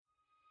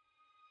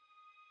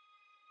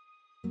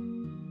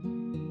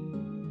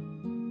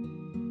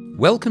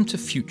Welcome to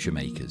Future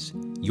Makers,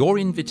 your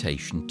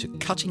invitation to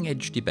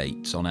cutting-edge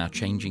debates on our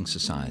changing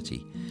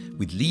society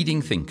with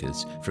leading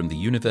thinkers from the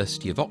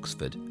University of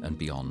Oxford and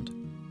beyond.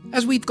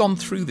 As we've gone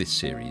through this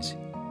series,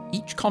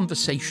 each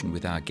conversation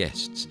with our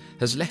guests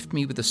has left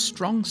me with a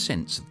strong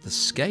sense of the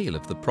scale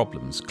of the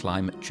problems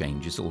climate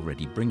change is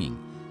already bringing,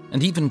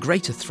 and even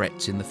greater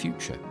threats in the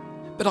future.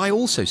 But I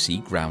also see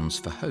grounds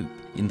for hope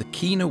in the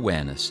keen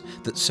awareness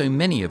that so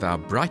many of our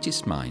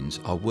brightest minds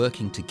are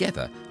working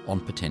together on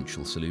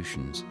potential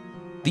solutions.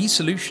 These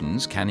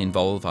solutions can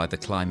involve either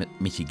climate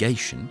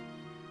mitigation,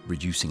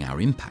 reducing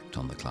our impact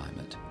on the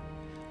climate,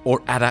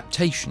 or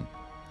adaptation,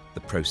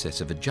 the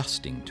process of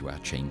adjusting to our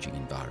changing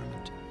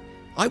environment.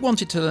 I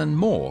wanted to learn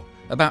more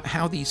about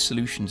how these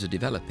solutions are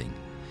developing,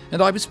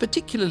 and I was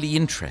particularly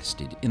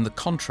interested in the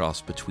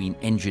contrast between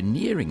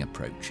engineering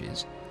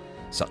approaches,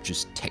 such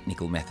as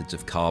technical methods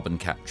of carbon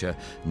capture,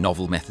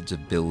 novel methods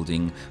of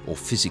building, or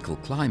physical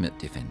climate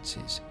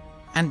defences,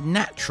 and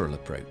natural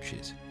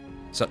approaches,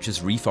 such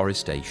as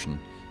reforestation,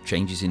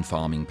 changes in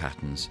farming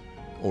patterns,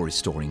 or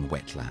restoring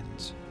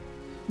wetlands.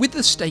 With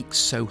the stakes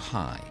so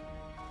high,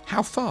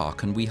 how far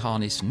can we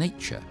harness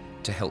nature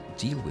to help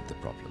deal with the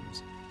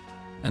problems?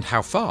 And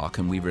how far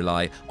can we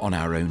rely on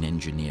our own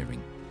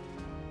engineering?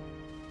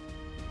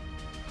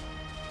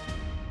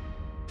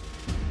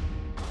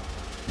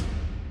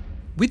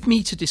 With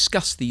me to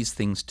discuss these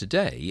things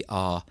today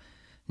are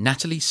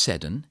Nathalie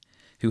Seddon,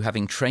 who,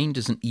 having trained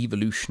as an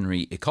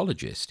evolutionary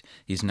ecologist,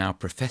 is now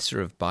Professor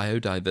of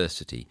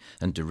Biodiversity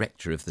and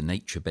Director of the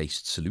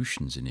Nature-Based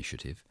Solutions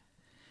Initiative;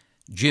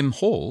 Jim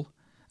Hall,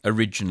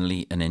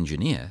 originally an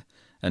engineer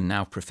and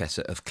now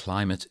Professor of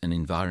Climate and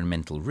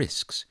Environmental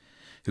Risks,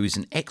 who is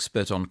an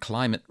expert on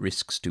climate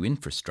risks to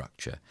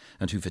infrastructure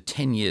and who for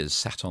 10 years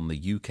sat on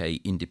the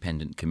UK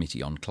Independent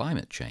Committee on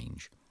Climate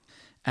Change;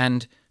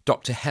 and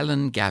Dr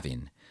Helen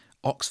Gavin,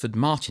 Oxford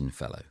Martin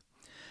Fellow,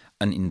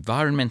 an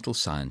environmental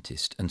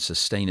scientist and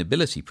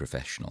sustainability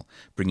professional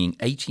bringing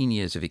 18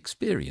 years of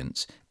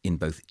experience in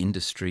both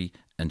industry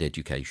and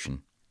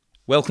education.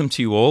 Welcome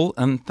to you all,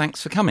 and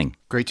thanks for coming.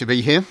 Great to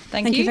be here.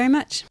 Thank you very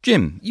much.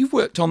 Jim, you've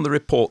worked on the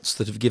reports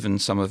that have given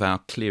some of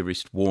our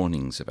clearest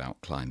warnings about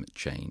climate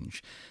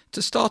change.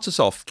 To start us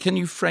off, can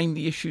you frame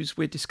the issues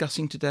we're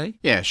discussing today?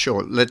 Yeah,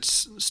 sure.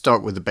 Let's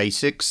start with the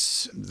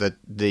basics. That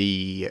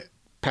the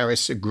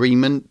Paris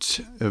Agreement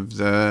of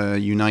the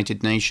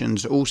United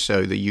Nations,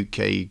 also the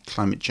UK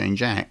Climate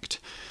Change Act,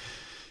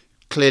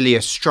 clearly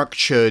are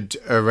structured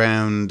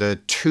around the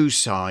two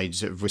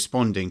sides of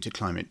responding to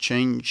climate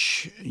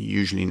change,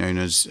 usually known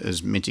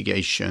as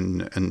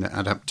mitigation and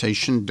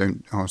adaptation.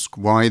 Don't ask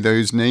why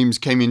those names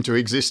came into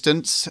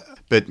existence.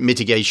 But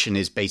mitigation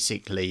is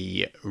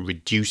basically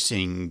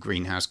reducing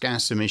greenhouse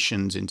gas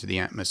emissions into the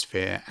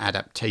atmosphere.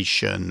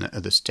 Adaptation are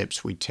the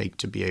steps we take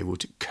to be able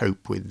to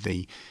cope with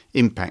the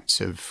impacts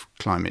of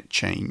climate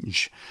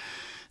change.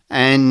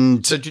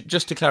 And so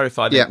just to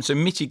clarify, so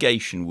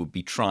mitigation would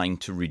be trying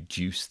to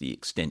reduce the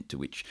extent to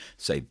which,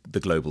 say, the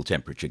global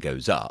temperature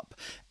goes up.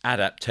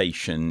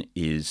 Adaptation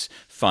is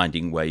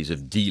finding ways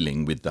of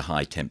dealing with the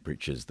high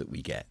temperatures that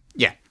we get.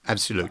 Yeah,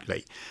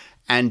 absolutely.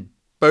 And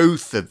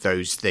both of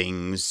those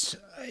things,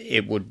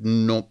 it would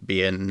not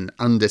be an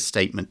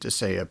understatement to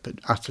say are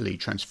utterly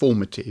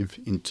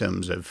transformative in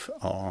terms of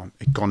our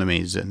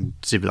economies and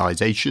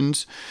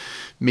civilizations.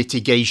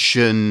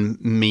 Mitigation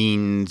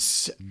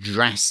means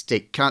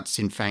drastic cuts,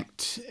 in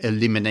fact,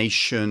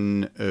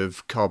 elimination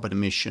of carbon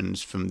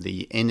emissions from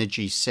the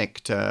energy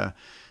sector.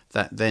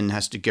 That then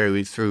has to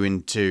go through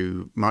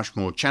into much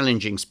more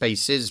challenging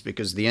spaces,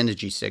 because the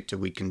energy sector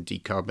we can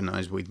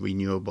decarbonize with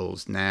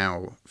renewables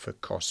now for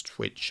costs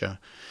which are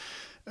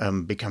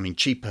becoming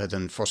cheaper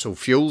than fossil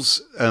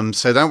fuels.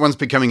 So that one's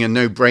becoming a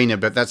no-brainer,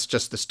 but that's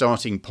just the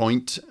starting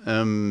point,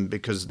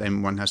 because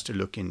then one has to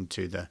look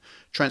into the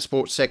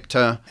transport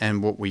sector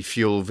and what we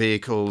fuel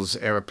vehicles,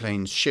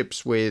 aeroplanes,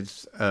 ships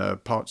with,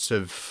 parts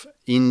of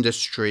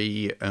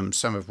industry,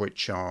 some of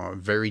which are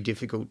very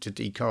difficult to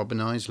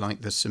decarbonize,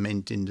 like the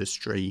cement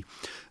industry,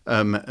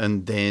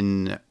 and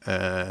then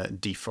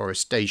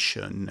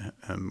deforestation,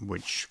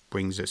 which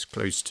brings us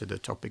close to the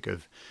topic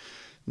of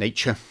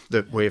nature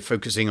that we're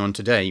focusing on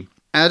today.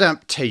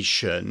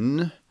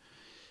 Adaptation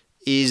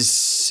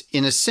is,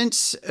 in a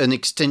sense, an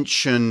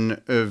extension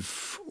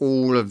of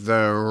all of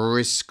the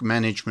risk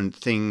management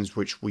things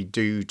which we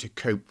do to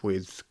cope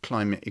with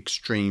climate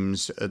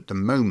extremes at the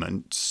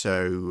moment.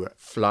 So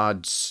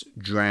floods,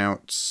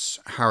 droughts,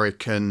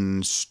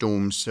 hurricanes,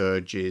 storm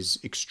surges,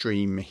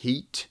 extreme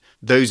heat.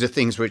 Those are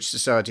things which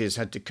society has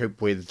had to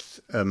cope with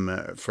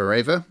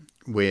forever.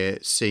 We're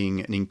seeing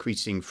an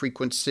increasing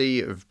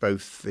frequency of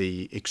both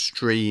the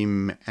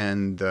extreme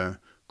and the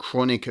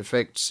chronic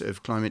effects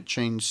of climate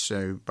change.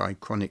 So by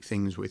chronic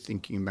things, we're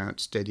thinking about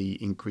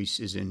steady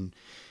increases in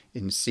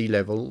sea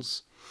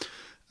levels.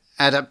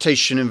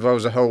 Adaptation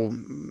involves a whole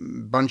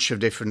bunch of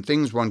different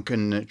things. One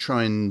can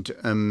try and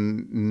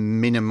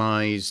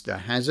minimize the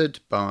hazard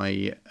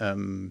by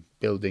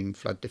building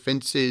flood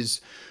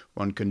defenses.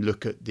 One can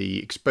look at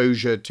the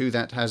exposure to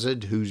that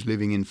hazard, who's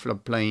living in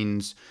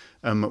floodplains.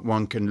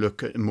 One can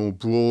look at more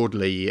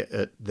broadly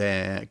at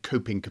their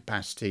coping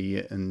capacity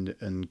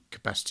and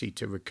capacity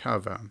to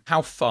recover.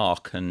 How far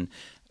can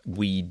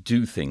we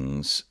do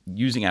things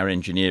using our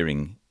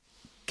engineering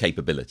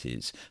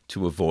capabilities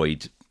to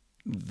avoid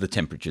the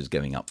temperatures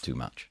going up too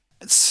much?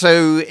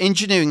 So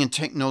engineering and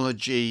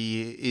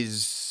technology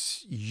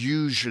is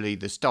usually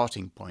the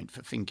starting point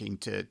for thinking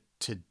to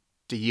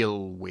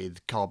deal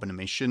with carbon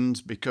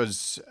emissions,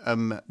 because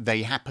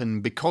they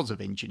happen because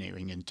of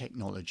engineering and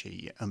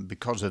technology and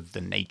because of the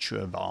nature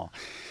of our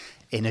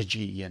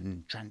energy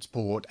and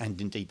transport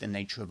and indeed the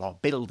nature of our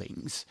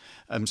buildings.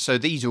 So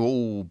these are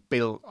all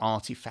built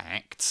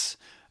artifacts.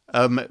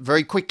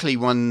 Very quickly,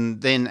 one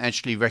then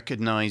actually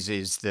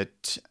recognises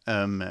that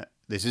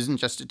this isn't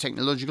just a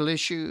technological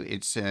issue,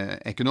 it's an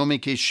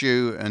economic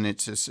issue, and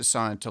it's a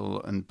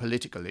societal and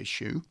political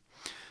issue.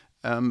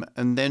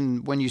 And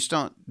then when you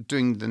start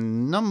doing the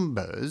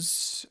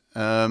numbers,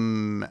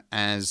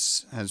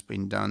 as has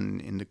been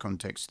done in the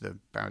context of the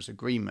Paris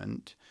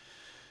Agreement,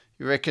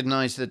 you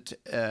recognise that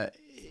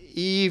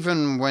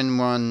even when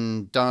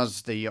one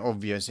does the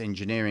obvious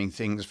engineering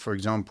things, for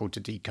example,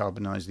 to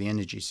decarbonise the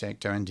energy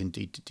sector and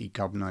indeed to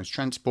decarbonise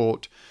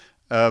transport,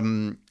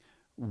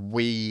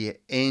 we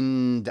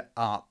end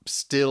up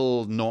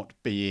still not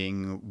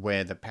being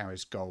where the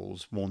Paris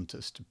goals want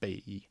us to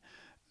be.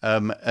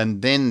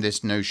 And then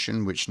this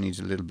notion, which needs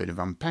a little bit of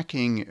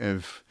unpacking,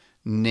 of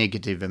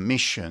negative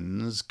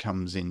emissions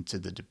comes into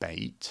the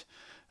debate.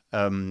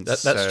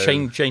 That's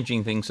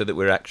changing things so that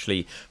we're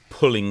actually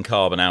pulling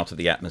carbon out of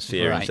the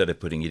atmosphere instead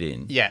of putting it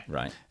in. Yeah.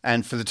 Right.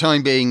 And for the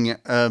time being,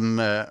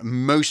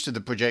 most of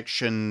the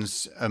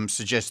projections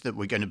suggest that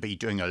we're going to be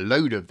doing a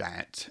load of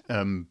that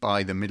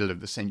by the middle of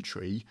the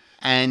century.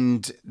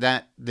 And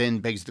that then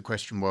begs the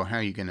question, well, how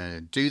are you going to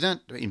do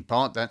that? In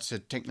part, that's a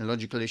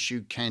technological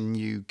issue. Can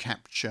you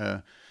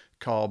capture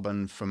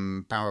carbon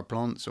from power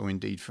plants or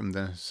indeed from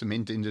the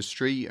cement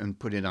industry and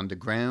put it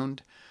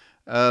underground?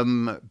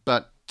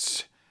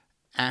 But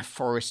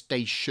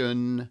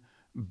afforestation,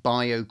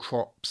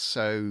 biocrops,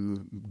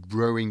 so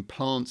growing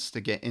plants to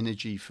get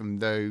energy from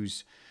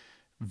those,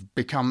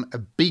 become a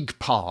big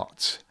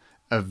part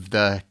of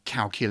the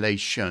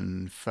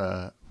calculation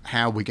for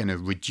how we're going to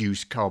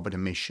reduce carbon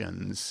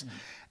emissions.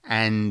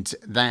 And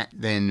that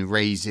then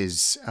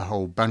raises a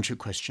whole bunch of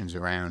questions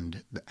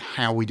around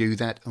how we do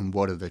that and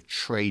what are the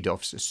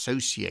trade-offs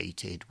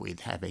associated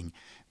with having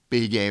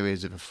big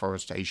areas of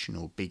afforestation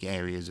or big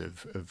areas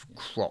of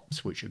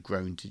crops which are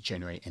grown to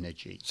generate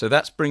energy. So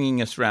that's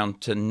bringing us round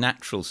to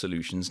natural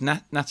solutions.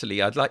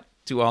 Nathalie, I'd like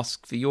to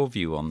ask for your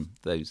view on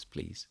those,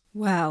 please.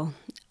 Well,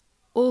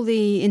 all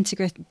the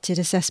integrated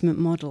assessment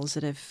models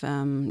that have,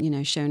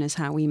 shown us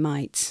how we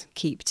might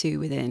keep to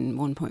within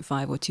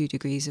 1.5 or 2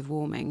 degrees of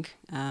warming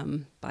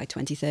by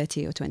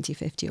 2030 or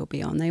 2050 or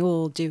beyond, they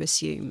all do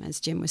assume, as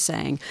Jim was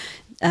saying,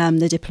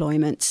 the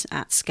deployment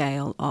at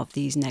scale of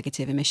these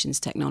negative emissions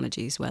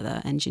technologies,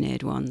 whether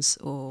engineered ones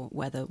or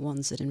whether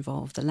ones that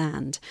involve the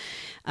land.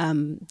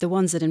 The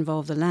ones that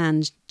involve the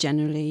land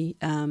generally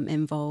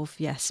involve,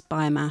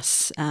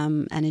 biomass,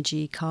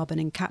 energy, carbon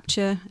and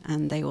capture,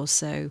 and they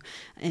also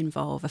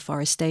involve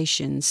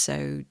afforestation,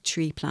 so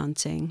tree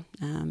planting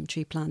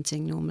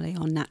normally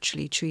on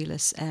naturally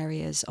treeless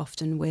areas,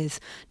 often with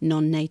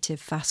non-native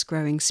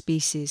fast-growing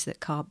species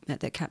that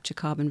capture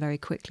carbon very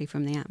quickly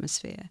from the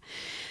atmosphere.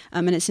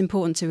 And it's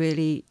important to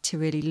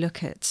really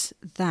look at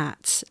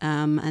that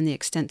and the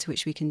extent to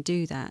which we can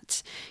do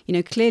that.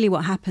 Clearly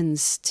what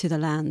happens to the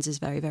lands is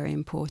very, very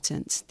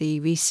important. The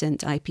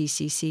recent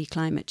IPCC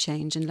climate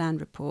change and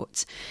land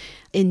report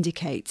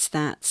indicates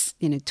that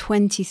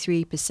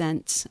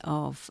 23%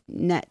 of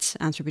net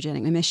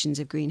anthropogenic emissions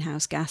of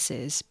greenhouse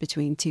gases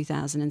between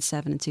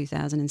 2007 and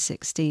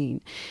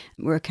 2016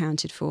 were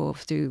accounted for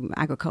through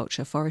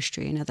agriculture,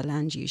 forestry and other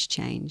land use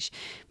change.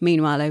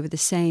 Meanwhile, over the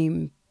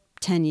same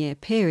 10-year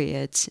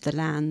period, the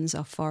lands,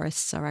 our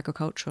forests, our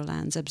agricultural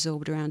lands,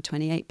 absorbed around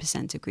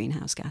 28% of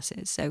greenhouse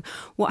gases. So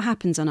what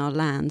happens on our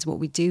lands, what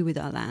we do with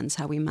our lands,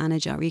 how we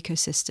manage our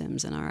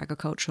ecosystems and our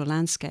agricultural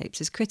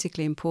landscapes is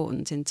critically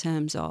important in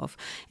terms of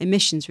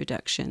emissions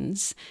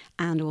reductions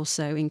and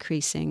also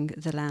increasing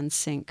the land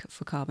sink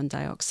for carbon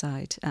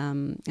dioxide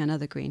and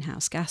other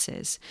greenhouse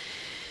gases.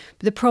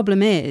 But the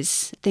problem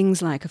is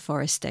things like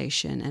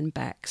afforestation and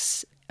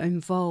BECCS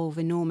involve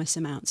enormous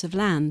amounts of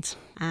land,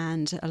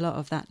 and a lot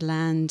of that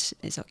land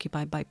is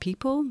occupied by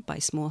people, by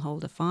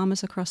smallholder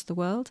farmers across the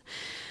world.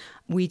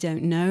 We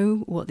don't know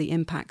what the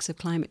impacts of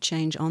climate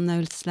change on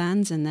those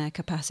lands and their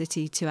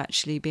capacity to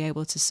actually be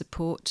able to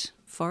support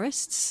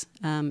forests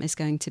is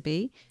going to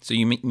be. So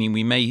you mean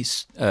we may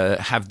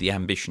have the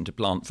ambition to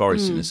plant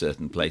forests in a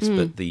certain place,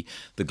 but the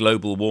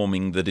global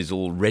warming that is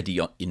already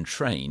in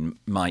train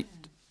might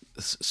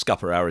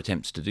scupper our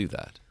attempts to do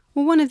that?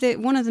 Well, one of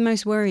the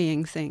most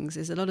worrying things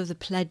is a lot of the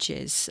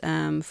pledges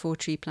for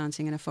tree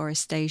planting and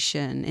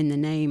afforestation in the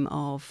name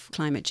of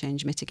climate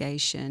change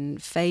mitigation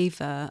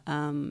favour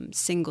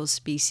single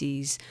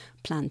species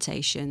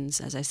plantations,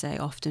 as I say,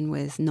 often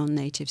with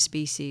non-native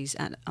species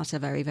at a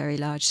very, very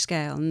large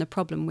scale. And the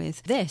problem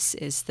with this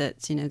is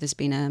that, there's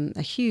been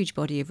a huge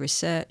body of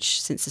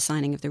research since the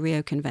signing of the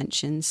Rio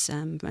Conventions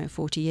about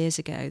 40 years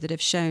ago that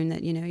have shown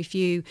that, if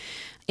you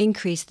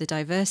increase the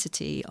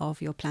diversity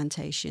of your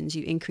plantations,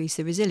 you increase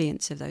the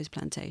resilience of those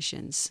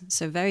plantations.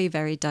 So very,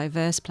 very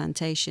diverse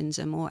plantations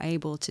are more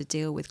able to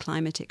deal with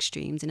climate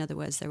extremes. In other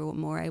words, they're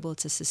more able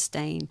to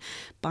sustain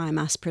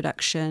biomass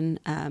production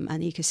and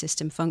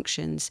ecosystem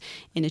functions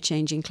in a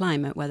changing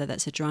climate, whether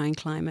that's a drying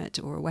climate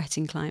or a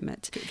wetting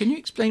climate. Can you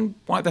explain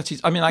why that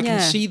is? I mean, I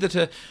can see that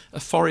a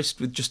forest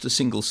with just a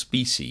single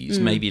species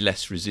may be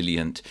less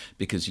resilient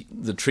because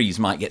the trees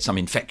might get some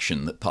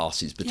infection that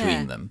passes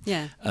between them,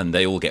 and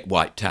they all get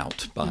wiped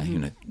out by,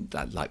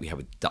 like we have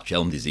with Dutch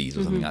elm disease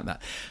or something like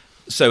that.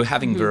 So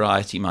having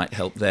variety might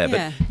help there.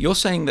 But you're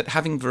saying that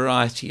having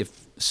variety of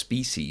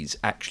species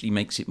actually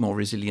makes it more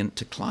resilient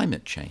to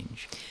climate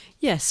change.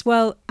 Yes,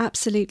 well,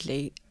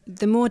 absolutely.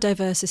 The more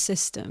diverse a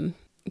system,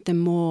 the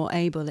more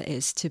able it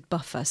is to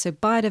buffer. So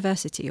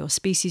biodiversity or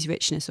species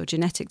richness or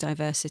genetic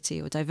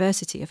diversity or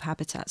diversity of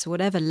habitats, or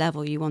whatever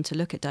level you want to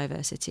look at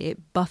diversity,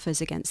 it buffers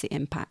against the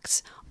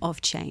impacts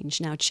of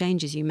change. Now,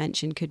 change, as you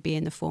mentioned, could be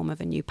in the form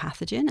of a new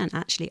pathogen, and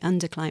actually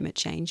under climate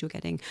change, you're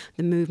getting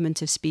the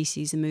movement of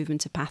species, the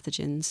movement of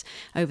pathogens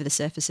over the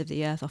surface of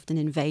the earth, often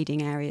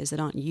invading areas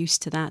that aren't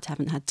used to that,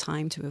 haven't had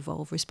time to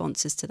evolve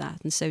responses to that.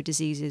 And so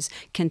diseases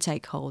can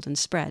take hold and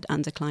spread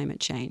under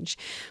climate change.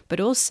 But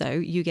also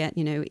you get,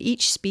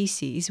 each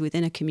species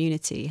within a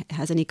community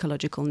has an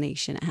ecological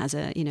niche, and it has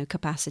a,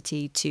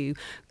 capacity to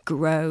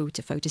grow,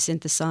 to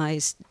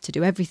photosynthesize, to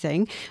do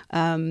everything,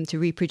 to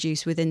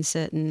reproduce within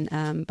certain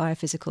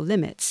biophysical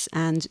limits.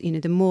 And,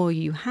 the more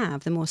you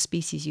have, the more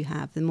species you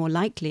have, the more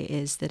likely it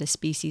is that a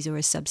species or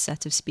a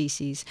subset of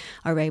species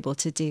are able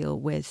to deal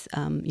with,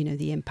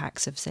 the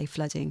impacts of, say,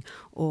 flooding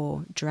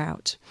or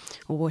drought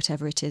or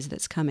whatever it is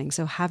that's coming.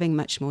 So having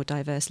much more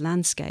diverse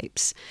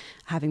landscapes,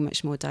 having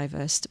much more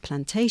diverse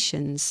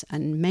plantations,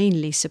 and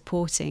mainly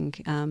supporting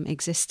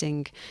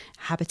existing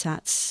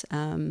habitats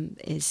and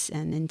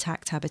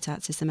intact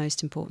habitats is the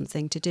most important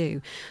thing to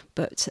do.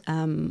 But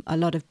a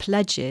lot of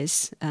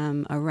pledges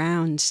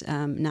around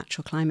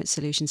natural climate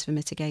solutions for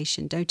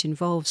mitigation don't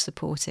involve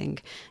supporting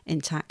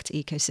intact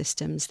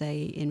ecosystems.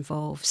 They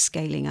involve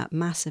scaling up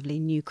massively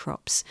new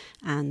crops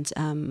and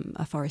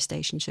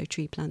afforestation, so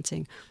tree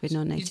planting with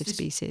non-native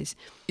species.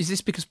 Is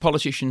this because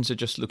politicians are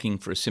just looking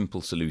for a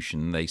simple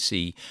solution? They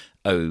see,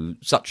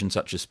 such and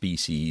such a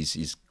species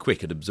is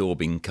quick at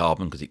absorbing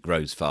carbon because it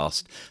grows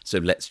fast, so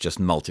let's just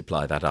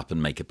multiply that up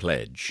and make a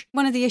pledge.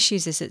 One of the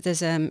issues is that there's,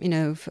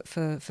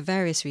 for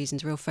various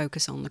reasons, real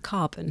focus on the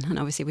carbon. And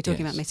obviously we're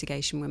talking about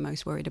mitigation, we're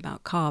most worried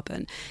about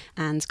carbon.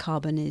 And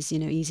carbon is,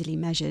 easily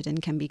measured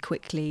and can be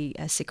quickly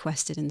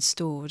sequestered and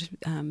stored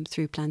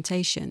through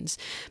plantations.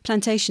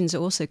 Plantations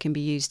also can be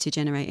used to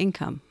generate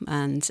income.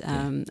 And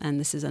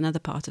this is another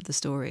part of the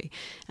story.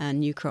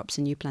 New crops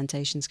and new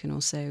plantations can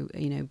also,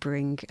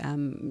 bring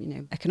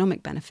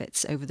economic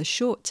benefits over the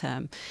short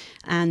term.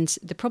 And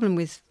the problem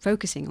with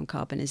focusing on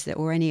carbon is that,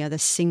 or any other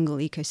single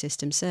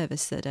ecosystem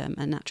service that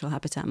a natural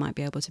habitat might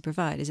be able to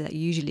provide, is that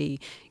usually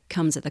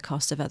comes at the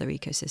cost of other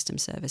ecosystem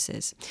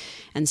services.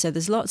 And so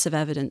there's lots of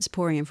evidence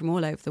pouring in from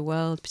all over the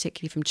world,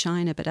 particularly from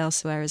China, but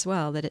elsewhere as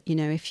well, that,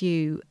 if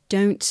you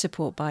don't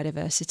support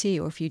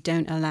biodiversity, or if you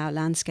don't allow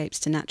landscapes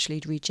to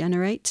naturally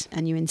regenerate,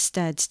 and you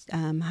instead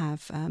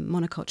have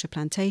monoculture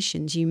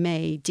plantations, you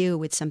may deal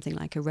with something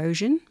like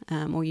erosion,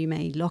 or you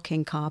may lock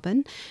in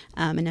carbon,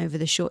 and over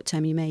the short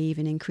term you may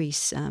even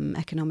increase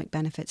economic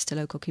benefits to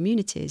local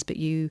communities, but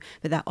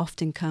that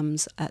often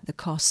comes at the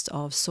cost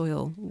of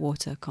soil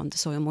moisture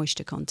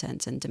content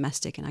and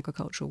domestic and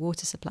agricultural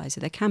water supply. So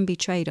there can be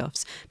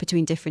trade-offs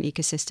between different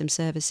ecosystem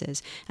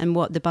services. And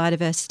what the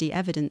biodiversity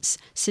evidence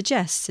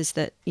suggests is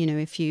that,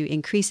 if you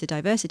increase the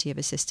diversity of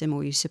a system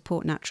or you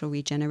support natural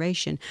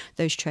regeneration,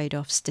 those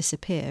trade-offs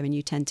disappear and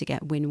you tend to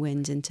get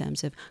win-wins in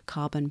terms of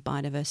carbon,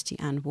 biodiversity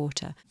and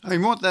water. I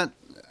mean, what that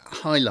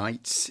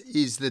highlights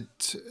is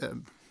that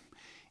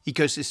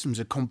ecosystems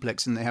are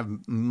complex and they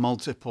have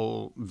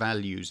multiple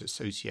values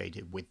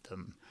associated with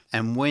them.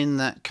 And when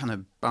that kind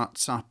of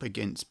butts up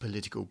against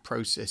political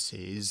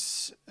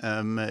processes,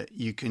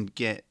 you can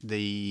get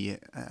the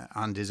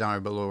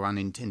undesirable or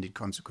unintended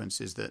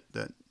consequences that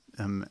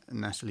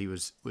Nathalie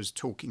was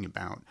talking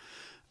about,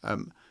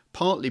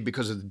 partly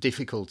because of the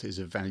difficulties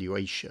of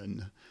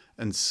valuation.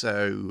 And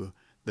so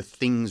the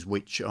things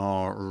which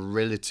are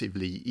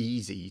relatively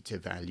easy to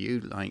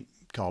value, like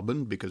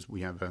carbon, because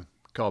we have a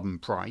carbon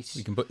price.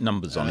 We can put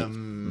numbers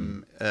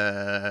on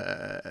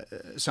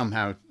it.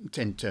 Somehow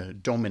tend to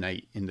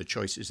dominate in the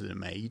choices that are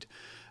made.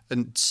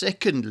 And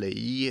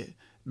secondly,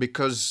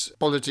 because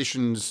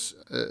politicians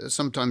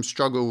sometimes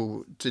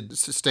struggle to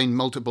sustain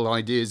multiple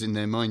ideas in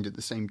their mind at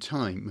the same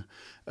time.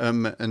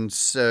 And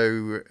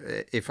so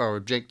if our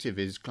objective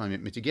is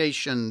climate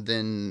mitigation,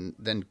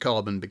 then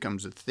carbon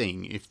becomes a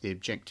thing. If the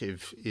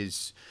objective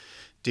is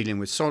dealing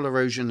with soil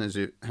erosion as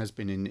it has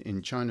been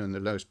in China on the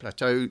lowest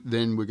plateau,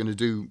 then we're going to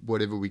do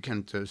whatever we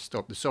can to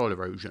stop the soil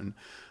erosion.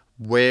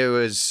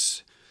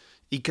 Whereas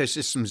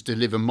ecosystems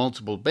deliver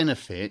multiple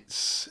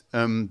benefits,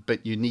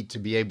 but you need to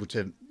be able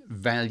to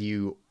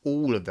value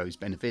all of those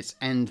benefits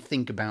and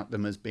think about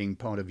them as being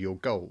part of your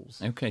goals.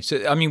 Okay,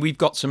 so I mean, we've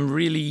got some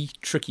really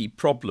tricky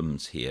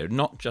problems here,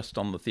 not just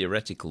on the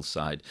theoretical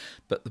side,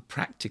 but the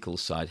practical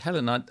side.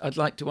 Helen, I'd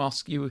like to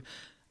ask you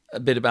a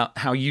bit about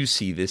how you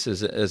see this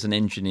as an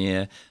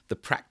engineer, the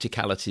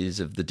practicalities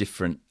of the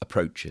different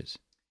approaches.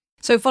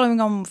 So following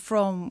on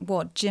from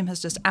what Jim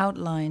has just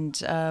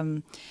outlined,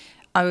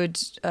 I would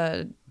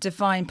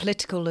define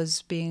political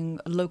as being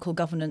local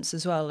governance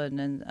as well,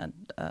 and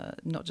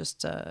not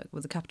just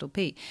with a capital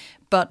P.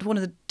 But one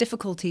of the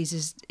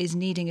difficulties is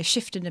needing a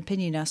shift in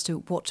opinion as to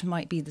what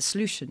might be the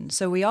solution.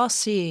 So we are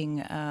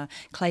seeing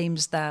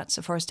claims that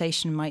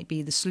afforestation might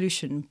be the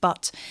solution,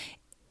 but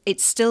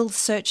it's still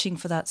searching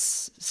for that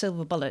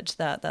silver bullet,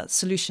 that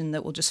solution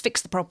that will just fix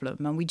the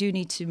problem. And we do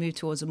need to move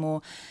towards a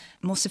more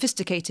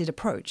sophisticated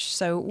approach.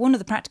 So one of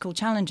the practical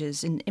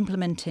challenges in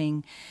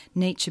implementing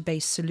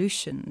nature-based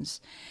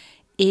solutions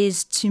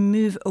is to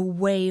move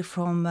away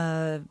from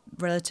a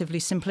relatively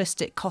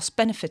simplistic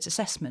cost-benefit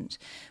assessment,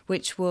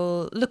 which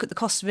will look at the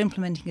cost of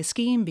implementing a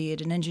scheme, be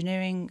it an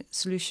engineering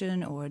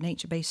solution or a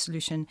nature-based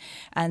solution,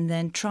 and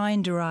then try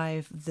and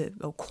derive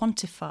or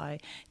quantify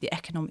the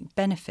economic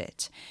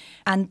benefit.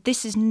 And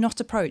this is not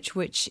an approach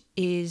which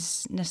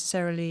is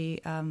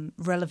necessarily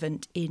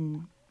relevant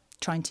in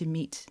trying to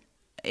meet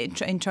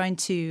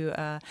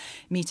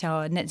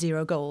our net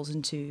zero goals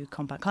and to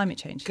combat climate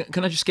change.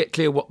 Can I just get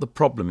clear what the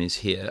problem is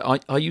here?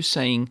 Are you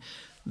saying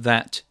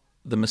that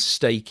the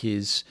mistake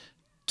is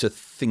to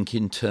think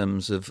in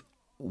terms of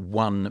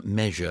one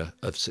measure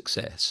of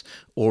success,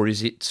 or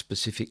is it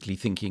specifically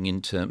thinking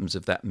in terms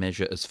of that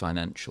measure as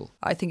financial?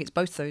 I think it's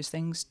both those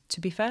things, to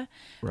be fair.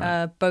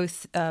 Right.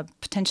 Both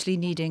potentially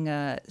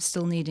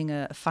still needing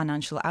a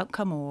financial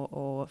outcome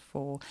or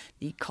for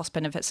the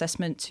cost-benefit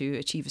assessment to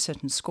achieve a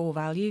certain score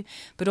value,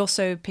 but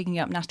also picking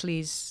up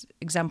Nathalie's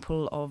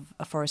example of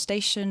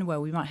afforestation, where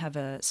we might have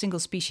a single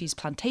species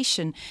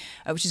plantation,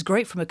 which is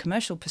great from a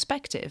commercial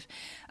perspective,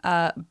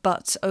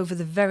 but over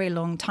the very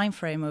long time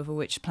frame over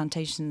which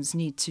plantations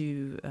need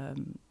to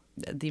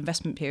the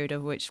investment period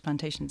over which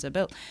plantations are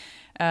built,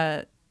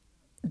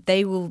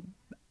 they will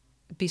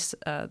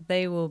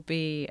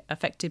be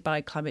affected by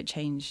climate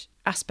change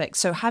aspects.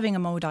 So having a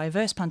more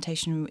diverse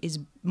plantation is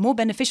more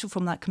beneficial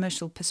from that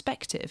commercial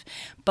perspective,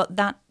 but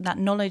that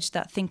knowledge,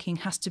 that thinking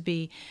has to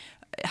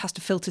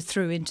filter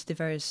through into the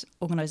various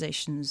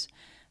organisations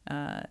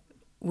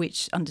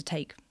which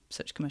undertake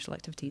such commercial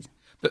activities.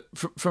 But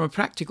from a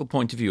practical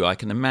point of view, I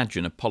can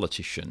imagine a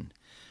politician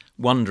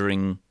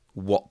wondering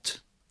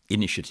what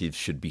initiatives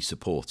should be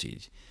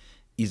supported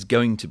is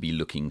going to be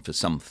looking for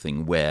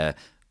something where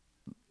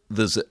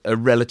there's a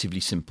relatively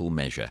simple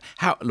measure.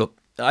 Look,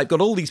 I've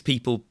got all these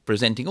people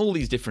presenting all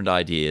these different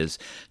ideas.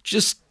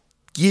 Just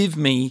give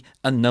me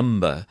a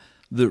number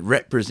that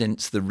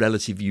represents the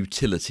relative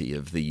utility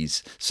of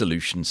these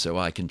solutions so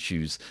I can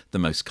choose the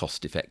most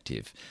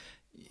cost-effective.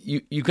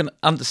 You can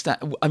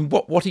understand. And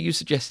what are you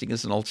suggesting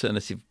as an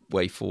alternative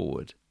way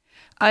forward?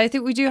 I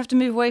think we do have to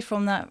move away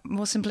from that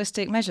more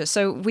simplistic measure.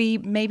 So we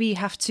maybe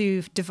have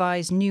to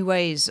devise new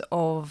ways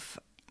of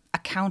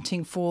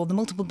accounting for the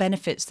multiple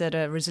benefits that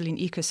a resilient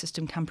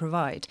ecosystem can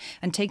provide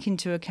and take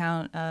into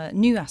account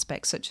new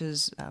aspects such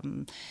as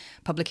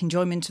public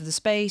enjoyment of the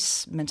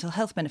space, mental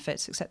health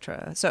benefits,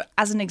 etc. So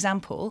as an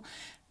example,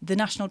 the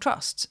National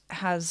Trust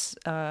has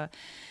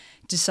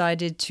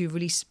decided to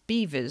release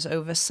beavers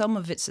over some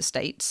of its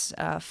estates,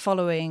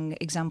 following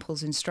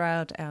examples in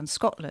Stroud and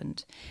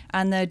Scotland.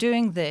 And they're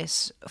doing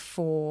this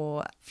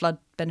for flood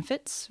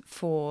benefits,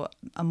 for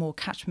a more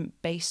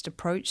catchment-based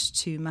approach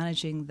to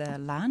managing their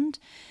land.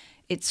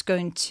 It's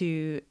going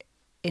to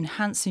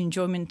enhance the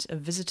enjoyment of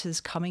visitors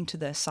coming to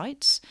their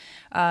sites.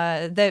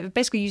 They're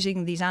basically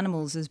using these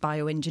animals as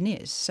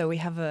bioengineers. So we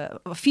have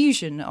a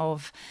fusion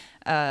of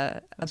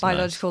a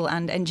biological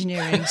and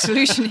engineering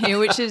solution here,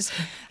 which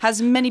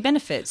has many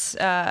benefits.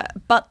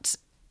 But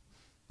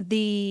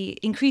the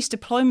increased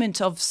deployment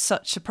of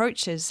such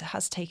approaches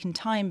has taken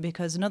time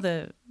because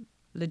another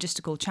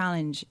logistical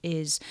challenge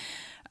is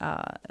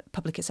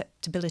public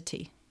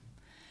acceptability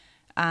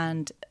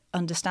and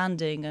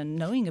understanding and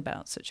knowing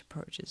about such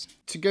approaches.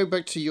 To go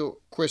back to your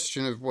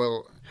question of,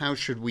 well, how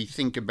should we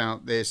think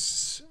about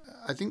this?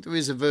 I think there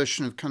is a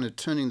version of kind of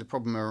turning the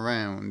problem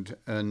around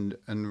and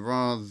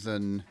rather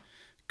than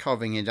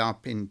carving it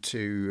up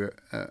into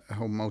a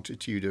whole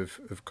multitude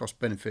of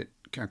cost-benefit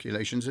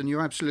calculations. And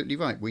you're absolutely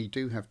right. We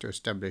do have to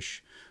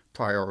establish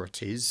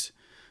priorities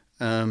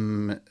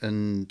and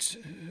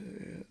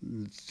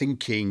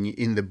thinking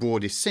in the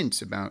broadest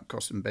sense about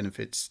costs and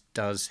benefits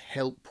does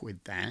help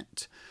with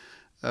that.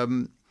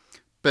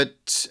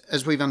 But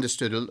as we've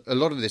understood, a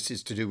lot of this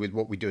is to do with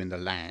what we do in the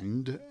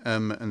land.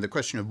 And the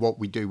question of what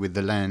we do with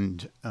the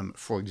land,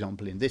 for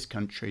example, in this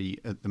country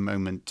at the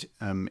moment,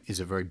 is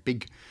a very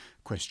big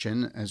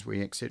question as we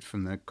exit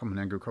from the Common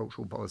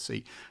Agricultural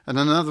Policy. And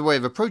another way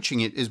of approaching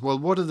it is, well,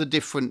 what are the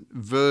different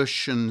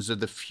versions of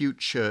the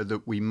future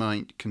that we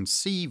might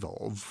conceive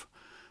of?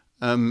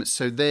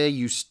 So there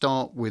you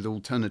start with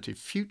alternative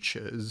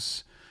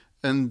futures,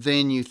 and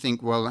then you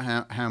think, well,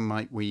 how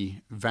might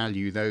we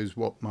value those?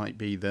 What might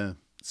be the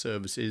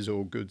services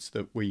or goods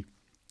that we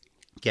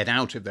get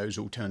out of those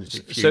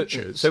alternative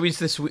futures? So is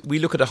this, we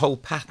look at a whole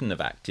pattern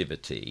of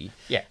activity,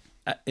 yeah,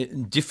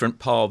 different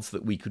paths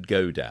that we could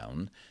go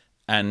down,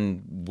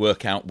 and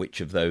work out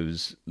which of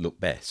those look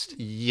best?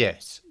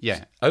 Yes,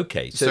 yeah.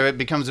 Okay. So it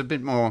becomes a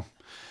bit more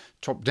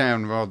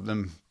top-down rather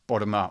than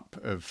bottom-up,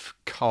 of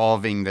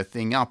carving the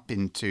thing up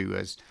into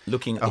as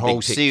looking at a the whole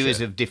big series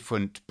picture of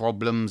different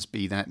problems,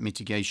 be that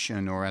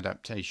mitigation or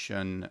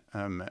adaptation,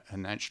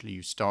 and actually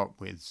you start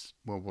with,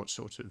 well, what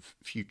sort of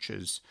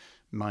futures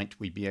might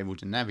we be able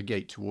to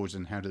navigate towards,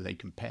 and how do they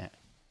compare?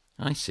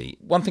 I see.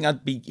 One thing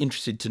I'd be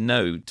interested to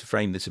know, to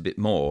frame this a bit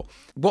more,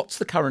 what's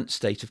the current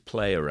state of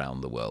play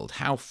around the world?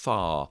 How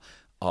far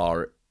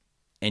are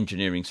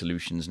engineering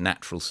solutions,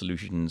 natural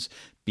solutions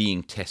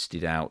being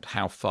tested out?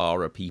 How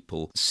far are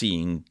people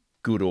seeing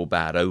good or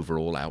bad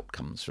overall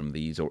outcomes from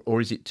these, or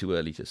is it too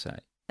early to say?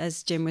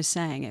 As Jim was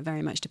saying, it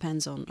very much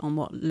depends on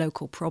what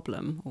local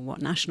problem or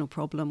what national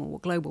problem or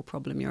what global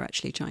problem you're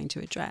actually trying to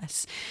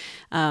address.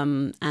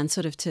 And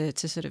sort of to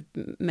sort of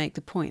make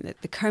the point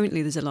that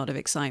currently there's a lot of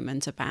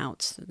excitement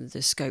about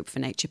the scope for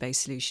nature-based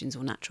solutions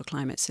or natural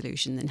climate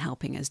solutions in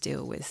helping us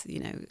deal with,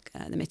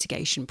 the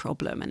mitigation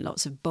problem, and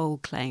lots of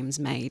bold claims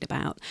made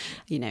about,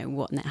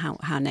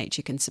 how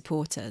nature can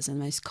support us.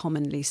 And the most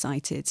commonly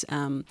cited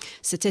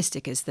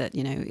statistic is that,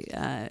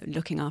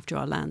 looking after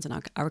our lands and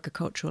our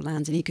agricultural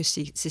lands and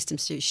ecosystem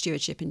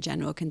stewardship in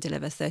general can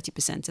deliver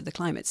 30% of the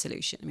climate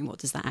solution. I mean, what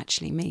does that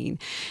actually mean?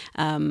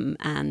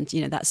 And,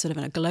 that's sort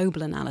of a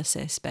global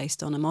analysis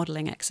based on a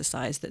modelling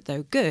exercise that,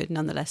 though good,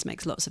 nonetheless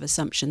makes lots of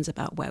assumptions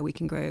about where we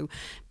can grow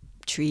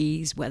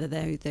trees, whether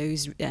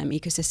those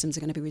ecosystems are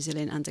going to be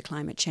resilient under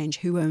climate change,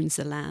 who owns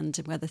the land,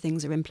 and whether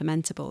things are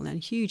implementable.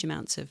 And huge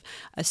amounts of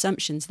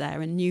assumptions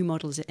there, and new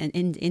models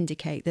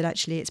indicate that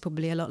actually it's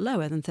probably a lot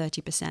lower than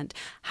 30%.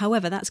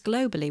 However, that's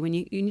globally. When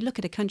you look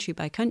at a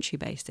country-by-country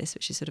basis,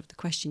 which is sort of the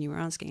question you were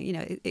asking,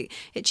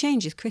 it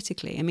changes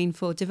critically. I mean,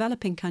 for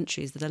developing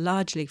countries that are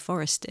largely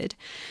forested,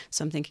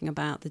 so I'm thinking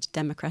about the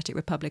Democratic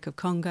Republic of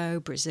Congo,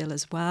 Brazil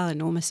as well,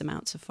 enormous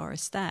amounts of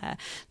forests there,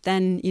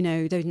 then,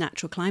 those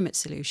natural climate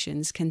solutions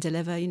can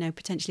deliver,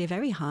 potentially a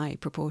very high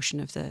proportion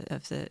of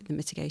the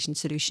mitigation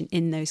solution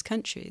in those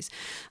countries,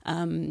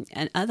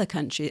 and other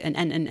countries,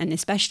 and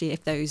especially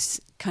if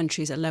those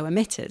countries are low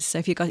emitters. So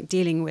if you're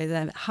dealing with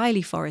a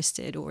highly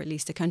forested, or at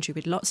least a country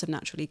with lots of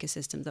natural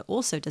ecosystems that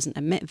also doesn't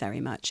emit very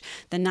much,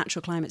 then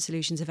natural climate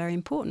solutions are very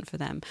important for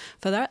them.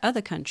 For the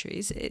other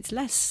countries, it's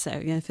less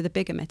so. For the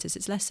big emitters,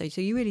 it's less so. So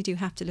you really do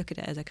have to look at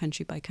it as a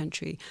country by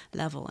country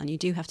level, and you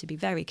do have to be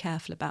very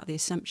careful about the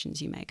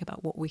assumptions you make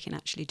about what we can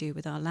actually do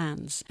with our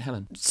lands.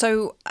 Helen?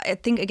 So I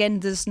think, again,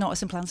 there's not a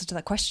simple answer to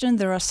that question.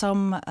 There are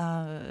some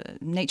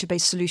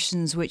nature-based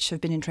solutions which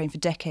have been in train for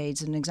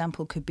decades. An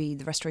example could be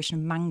the restoration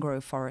of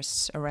mangrove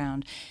forests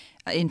around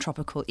in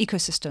tropical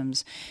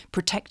ecosystems,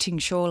 protecting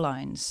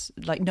shorelines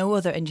like no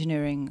other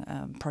engineering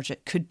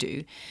project could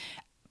do,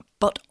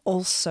 but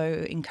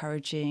also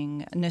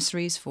encouraging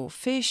nurseries for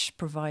fish,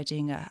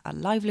 providing a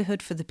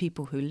livelihood for the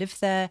people who live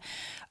there.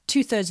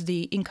 2/3 of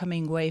the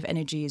incoming wave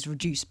energy is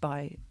reduced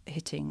by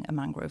hitting a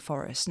mangrove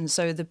forest. And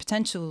so the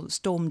potential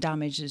storm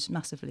damage is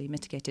massively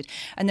mitigated.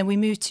 And then we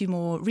move to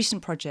more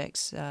recent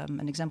projects.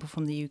 An example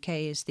from the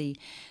UK is the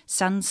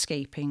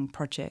sandscaping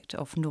project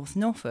of North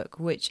Norfolk,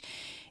 which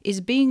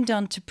is being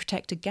done to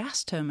protect a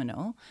gas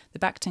terminal, the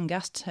Bacton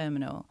gas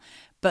terminal,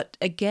 but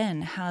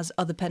again has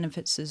other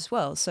benefits as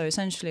well. So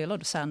essentially a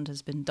lot of sand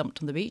has been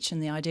dumped on the beach,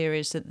 and the idea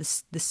is that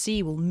the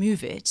sea will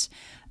move it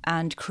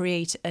and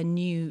create a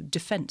new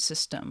defence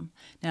system.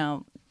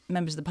 Now,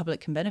 members of the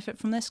public can benefit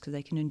from this because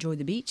they can enjoy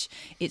the beach.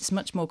 It's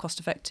much more cost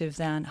effective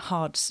than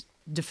hard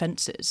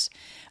defences.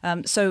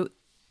 So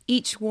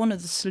each one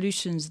of the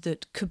solutions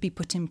that could be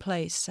put in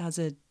place has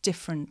a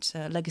different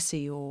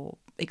legacy or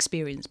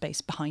experience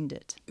base behind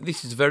it.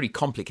 This is a very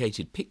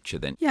complicated picture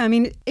then. Yeah, I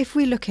mean, if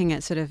we're looking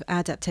at sort of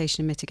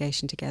adaptation and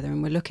mitigation together,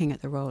 and we're looking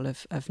at the role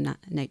of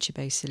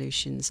nature-based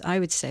solutions, I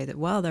would say that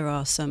while there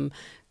are some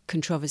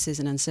controversies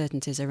and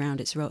uncertainties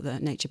around its role, the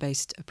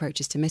nature-based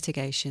approaches to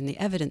mitigation, the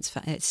evidence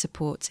for it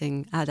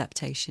supporting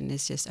adaptation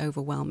is just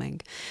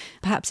overwhelming,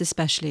 perhaps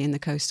especially in the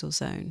coastal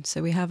zone.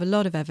 So we have a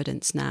lot of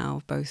evidence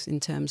now, both in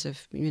terms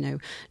of,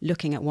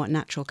 looking at what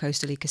natural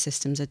coastal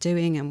ecosystems are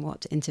doing and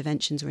what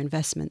interventions or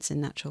investments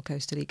in natural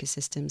coastal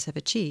ecosystems have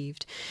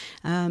achieved.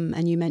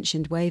 And you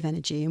mentioned wave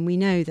energy, and we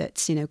know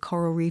that,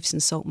 coral reefs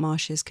and salt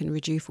marshes can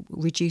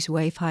reduce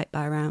wave height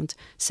by around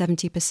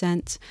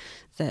 70%.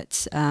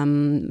 that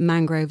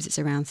mangroves, it's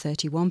around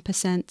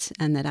 31%,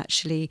 and that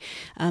actually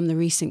the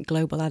recent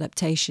Global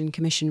Adaptation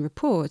Commission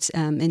report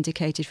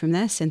indicated from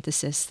their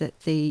synthesis that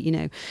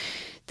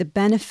the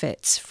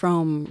benefits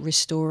from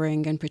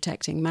restoring and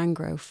protecting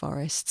mangrove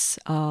forests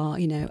are,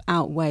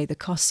 outweigh the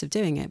costs of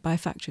doing it by a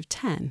factor of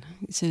 10.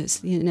 So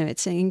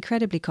it's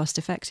incredibly cost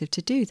effective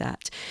to do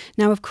that.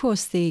 Now, of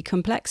course, the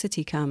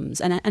complexity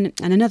comes, and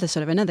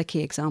another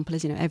key example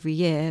is, every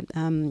year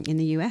in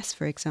the US,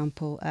 for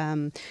example,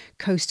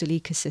 coastal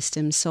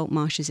ecosystems, salt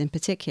marshes in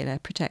particular,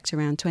 protect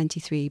around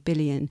 $23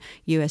 billion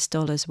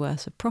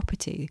worth of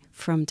property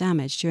from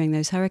damage during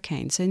those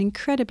hurricanes. So an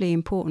incredibly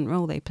important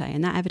role they play,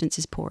 and that evidence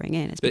is pouring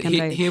in. But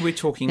here we're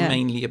talking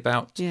mainly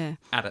about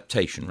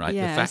adaptation, right?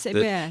 Yeah, the fact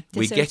that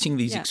we're getting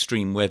these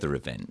extreme weather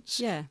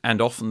events,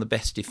 and often the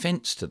best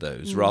defence to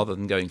those, rather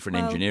than going for an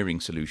engineering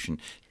solution,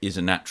 is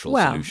a natural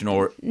solution.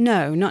 Or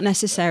no, not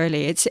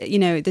necessarily. It's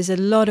there's a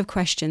lot of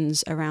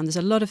questions around. There's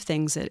a lot of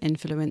things that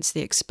influence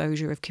the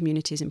exposure of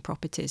communities and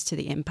properties to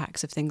the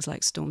impacts of things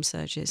like storm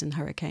surges and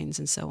hurricanes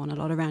and so on. A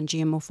lot around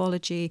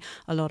geomorphology,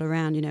 a lot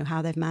around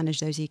how they've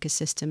managed those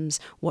ecosystems,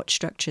 what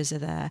structures are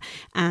there,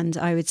 and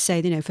I would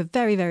say for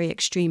very, very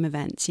extreme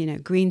events,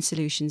 green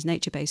solutions,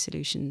 nature-based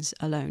solutions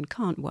alone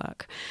can't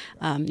work.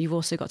 You've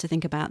also got to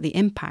think about the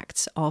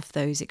impacts of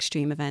those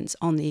extreme events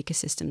on the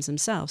ecosystems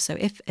themselves. So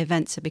if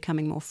events are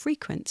becoming more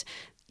frequent,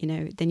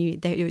 then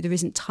there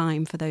isn't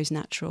time for those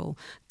natural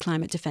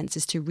climate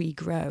defences to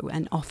regrow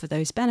and offer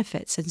those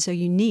benefits. And so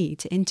you need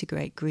to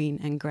integrate green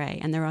and grey.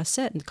 And there are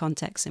certain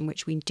contexts in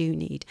which we do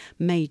need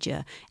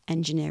major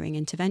engineering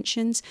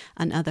interventions,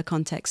 and other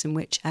contexts in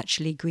which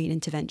actually green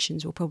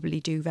interventions will probably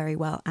do very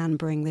well and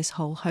bring this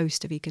whole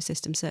host of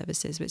ecosystem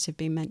services which have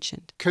been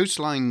mentioned.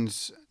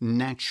 Coastlines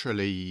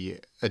naturally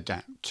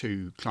adapt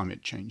to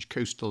climate change.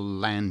 Coastal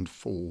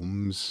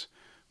landforms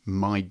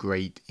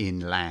migrate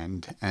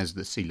inland as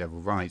the sea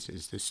level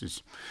rises.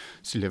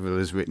 Sea level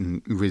has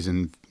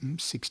risen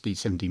 60,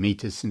 70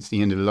 metres since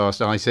the end of the last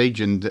ice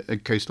age, and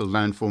coastal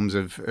landforms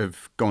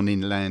have gone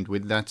inland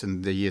with that,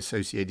 and the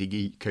associated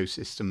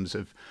ecosystems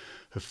have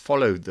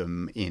followed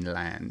them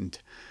inland.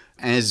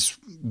 As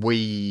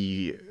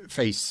we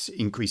face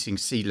increasing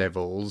sea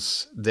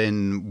levels,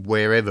 then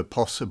wherever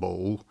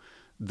possible,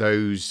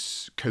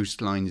 those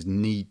coastlines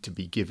need to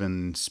be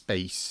given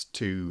space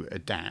to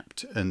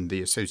adapt, and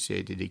the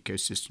associated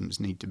ecosystems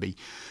need to be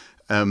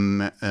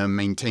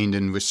maintained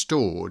and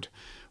restored.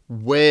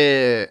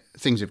 Where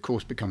things, of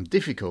course, become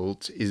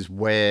difficult is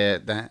where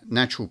that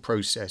natural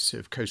process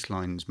of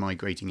coastlines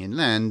migrating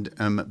inland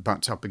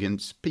butts up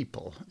against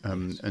people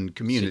and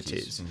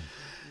communities. Cities.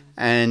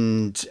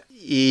 And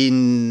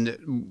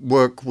in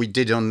work we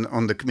did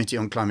on the Committee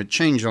on Climate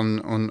Change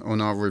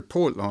on our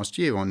report last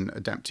year on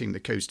adapting the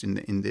coast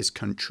in this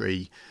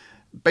country,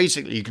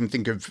 basically you can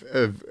think of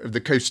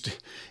the coast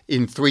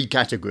in three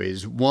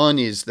categories. One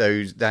is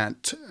those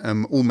that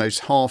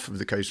almost half of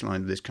the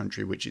coastline of this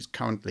country which is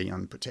currently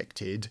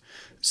unprotected.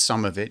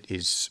 Some of it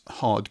is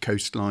hard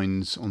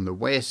coastlines on the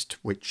west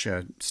which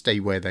stay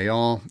where they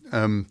are.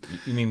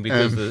 You mean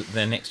because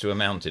they're next to a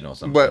mountain or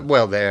something?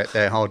 Well,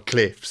 they're hard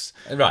cliffs.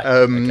 Right.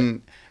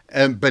 Okay.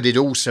 But it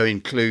also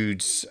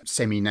includes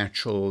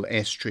semi-natural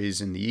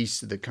estuaries in the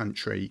east of the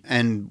country,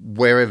 and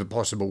wherever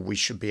possible we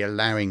should be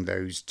allowing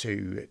those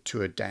to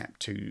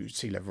adapt to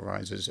sea level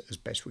rise as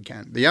best we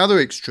can. The other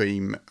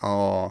extreme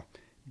are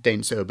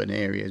dense urban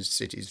areas,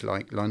 cities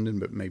like London,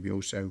 but maybe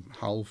also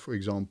Hull, for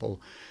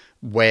example,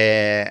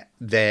 where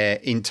they're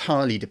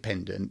entirely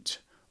dependent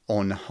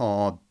on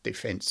hard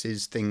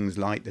defences, things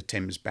like the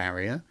Thames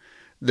Barrier.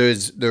 There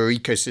are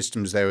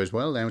ecosystems there as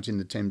well, out in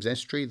the Thames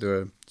estuary. There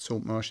are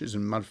salt marshes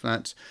and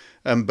mudflats.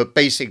 But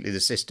basically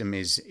the system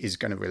is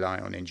going to rely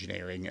on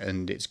engineering,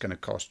 and it's going to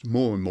cost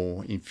more and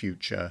more in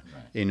future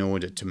in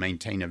order to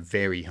maintain a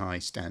very high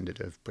standard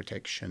of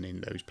protection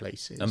in those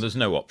places. And there's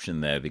no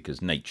option there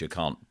because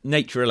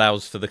nature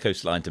allows for the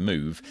coastline to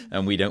move,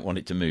 and we don't want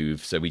it to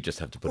move, so we just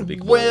have to put a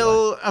big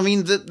wall there. I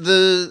mean,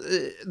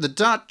 the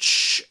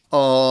Dutch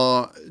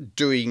are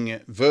doing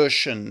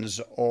versions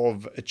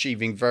of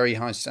achieving very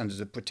high standards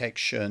of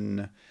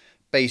protection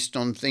based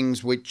on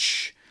things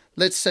which,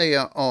 let's say,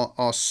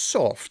 are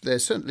soft. They're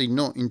certainly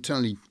not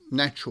entirely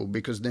natural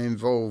because they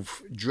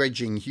involve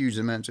dredging huge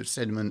amounts of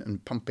sediment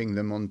and pumping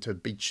them onto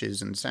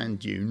beaches and sand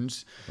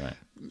dunes. Right.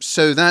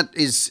 So that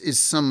is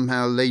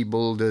somehow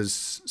labelled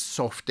as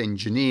soft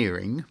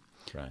engineering.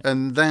 Right.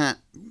 And that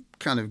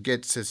kind of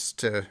gets us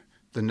to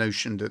the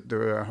notion that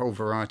there are a whole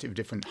variety of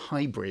different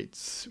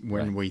hybrids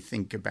when we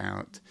think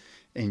about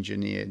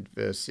engineered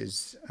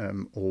versus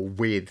or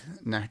with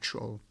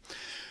natural.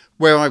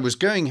 Where I was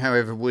going,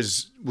 however,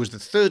 was the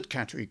third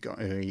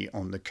category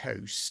on the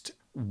coast,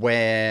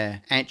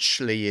 where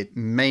actually it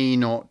may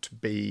not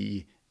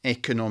be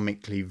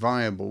economically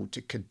viable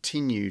to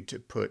continue to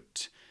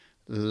put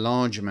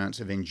large amounts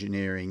of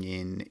engineering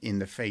in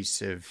the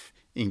face of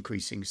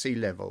increasing sea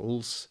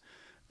levels.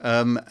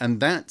 And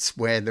that's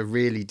where the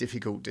really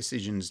difficult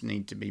decisions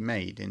need to be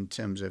made in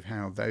terms of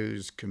how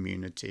those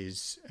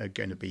communities are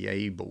going to be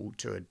enabled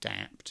to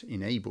adapt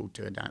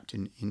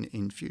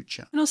in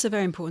future. And also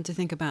very important to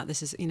think about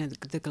this is,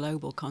 the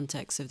global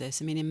context of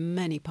this. I mean, in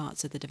many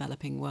parts of the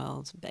developing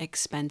world,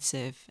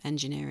 expensive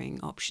engineering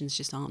options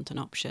just aren't an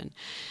option.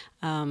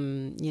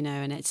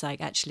 And it's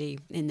like actually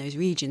in those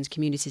regions,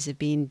 communities have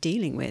been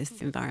dealing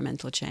with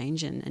environmental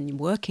change and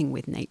working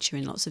with nature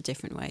in lots of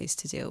different ways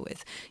to deal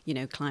with,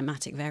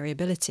 climatic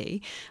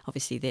variability.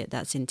 Obviously,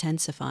 that's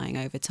intensifying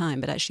over time,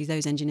 but actually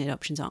those engineered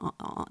options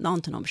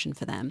aren't an option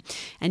for them.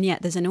 And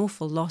yet there's an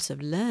awful lot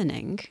of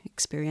learning,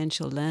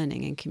 experiential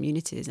learning in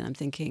communities. And I'm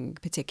thinking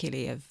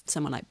particularly of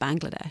someone like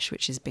Bangladesh,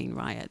 which has been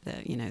right at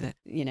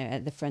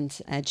at the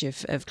front edge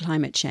of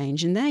climate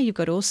change. And there you've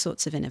got all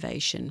sorts of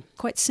innovation,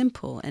 quite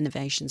simple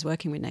innovations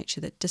working with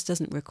nature that just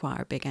doesn't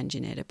require a big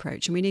engineered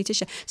approach. And we need to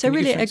share. So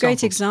really a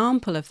great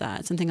example of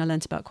that, something I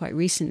learned about quite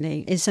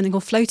recently, is something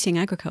called floating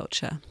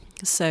agriculture.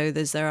 So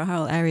there are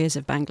whole areas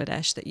of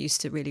Bangladesh that used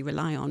to really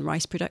rely on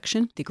rice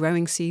production. The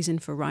growing season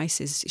for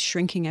rice is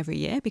shrinking every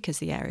year because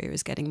the area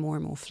is getting more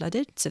and more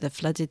flooded. So the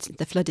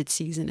flooded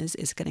season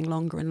is getting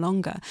longer and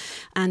longer.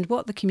 And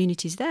what the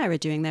communities there are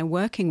doing, they're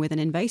working with an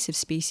invasive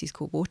species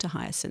called water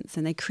hyacinth,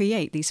 and they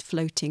create these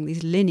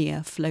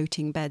linear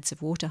floating beds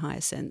of water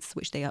hyacinth,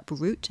 which they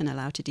uproot and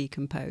allow to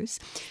decompose.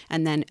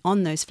 And then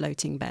on those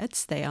floating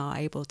beds, they are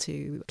able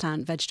to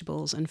plant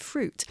vegetables and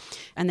fruit.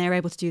 And they're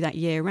able to do that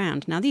year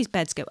round. Now, these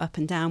beds go up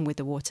and down with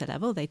the water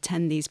level. They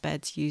tend these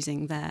beds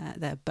using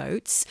their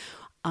boats.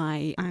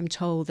 I'm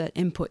told that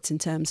inputs in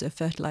terms of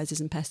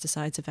fertilizers and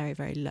pesticides are very,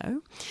 very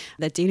low.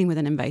 They're dealing with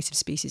an invasive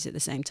species at the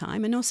same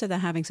time. And also they're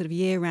having sort of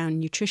year-round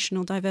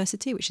nutritional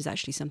diversity, which is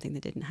actually something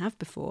they didn't have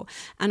before.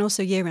 And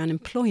also year-round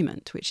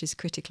employment, which is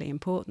critically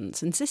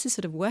important. And this is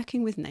sort of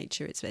working with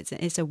nature.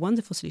 It's a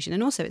wonderful solution.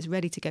 And also it's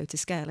ready to go to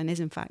scale and is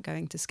in fact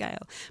going to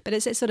scale. But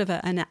it's sort of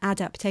an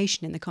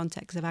adaptation in the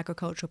context of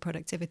agricultural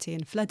productivity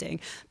and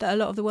flooding that a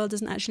lot of the world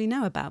doesn't actually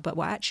know about. But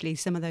what actually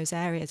some of those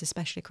areas,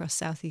 especially across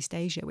Southeast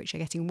Asia, which are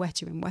getting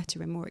wetter and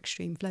wetter and more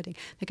extreme flooding,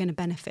 they're going to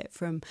benefit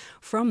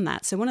from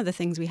that. So one of the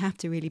things we have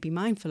to really be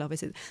mindful of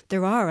is that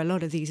there are a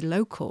lot of these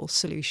local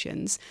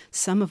solutions,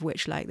 some of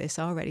which like this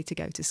are ready to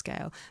go to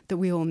scale, that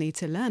we all need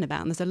to learn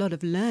about. And there's a lot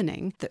of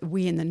learning that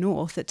we in the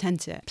North that tend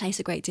to place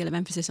a great deal of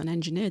emphasis on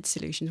engineered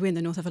solutions. We in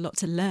the North have a lot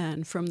to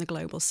learn from the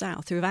global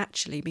South, who have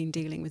actually been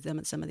dealing with them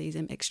at some of these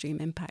extreme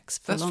impacts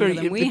for longer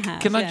than we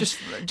have. Can I just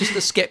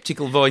a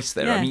sceptical voice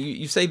there? Yeah. I mean,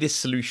 you say this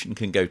solution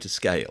can go to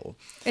scale.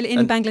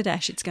 In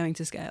Bangladesh, it's going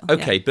to scale.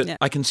 Okay, yeah. But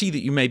I can see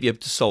that you may be able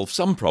to solve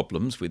some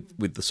problems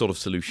with the sort of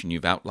solution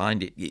you've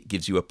outlined. It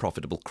gives you a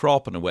profitable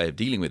crop and a way of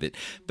dealing with it.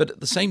 But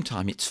at the same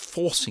time, it's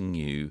forcing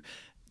you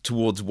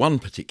towards one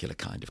particular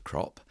kind of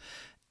crop.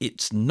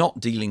 It's not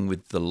dealing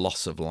with the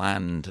loss of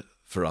land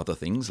for other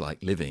things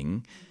like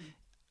living.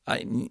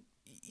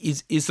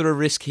 Is there a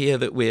risk here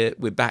that we're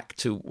back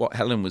to what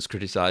Helen was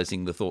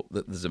criticising, the thought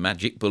that there's a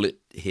magic bullet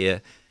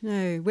here?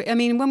 No, I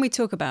mean, when we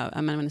talk about,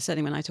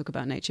 certainly when I talk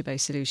about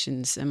nature-based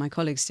solutions, and my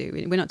colleagues do,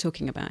 we're not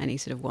talking about any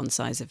sort of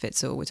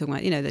one-size-fits-all. We're talking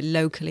about, the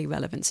locally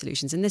relevant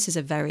solutions. And this is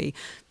a very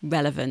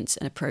relevant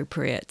and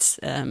appropriate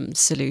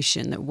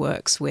solution that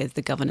works with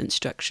the governance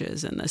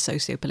structures and the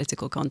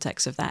socio-political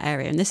context of that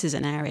area. And this is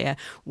an area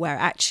where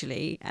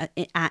actually,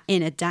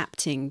 in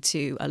adapting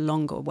to a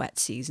longer wet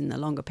season, a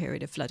longer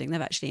period of flooding,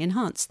 they've actually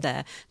enhanced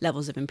their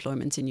levels of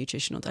employment and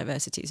nutritional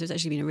diversity. So it's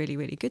actually been a really,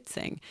 really good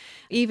thing.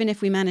 Even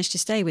if we manage to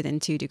stay within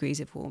 2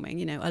 degrees of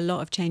warming, a lot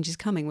of change is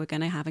coming. We're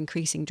going to have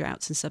increasing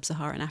droughts in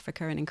sub-Saharan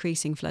Africa and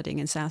increasing flooding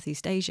in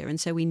Southeast Asia. And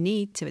so we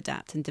need to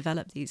adapt and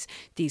develop these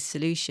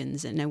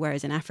solutions. And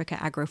whereas in Africa,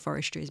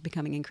 agroforestry is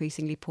becoming an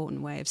increasingly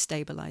important way of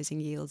stabilizing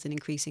yields in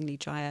increasingly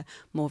drier,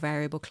 more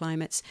variable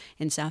climates.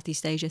 In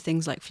Southeast Asia,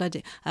 things like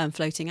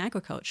floating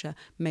agriculture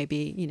may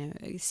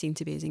be, seen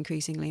to be an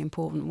increasingly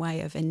important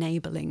way of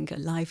enabling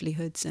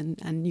livelihoods and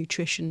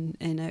nutrition,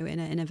 in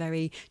a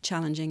very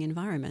challenging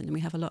environment. And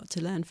we have a lot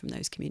to learn from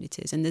those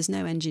communities. And there's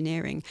no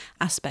engineering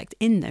aspect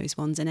in those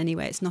ones in any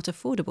way. It's not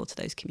affordable to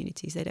those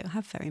communities. They don't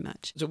have very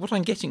much. So what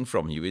I'm getting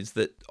from you is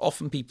that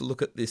often people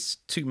look at this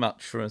too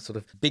much from a sort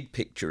of big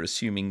picture,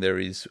 assuming there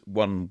is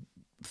one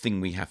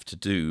thing we have to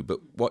do. But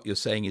what you're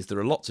saying is there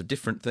are lots of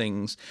different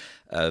things.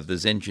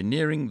 There's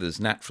engineering, there's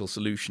natural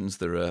solutions,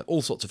 there are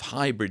all sorts of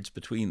hybrids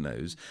between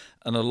those.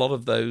 And a lot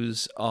of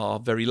those are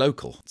very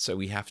local. So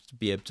we have to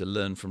be able to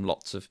learn from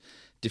lots of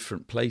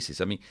different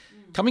places. I mean,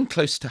 coming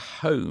close to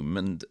home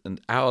and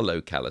our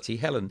locality,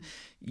 Helen,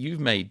 you've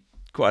made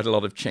quite a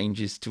lot of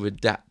changes to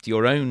adapt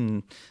your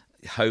own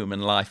home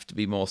and life to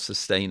be more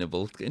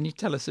sustainable. Can you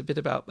tell us a bit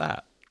about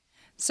that?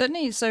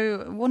 Certainly.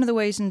 So one of the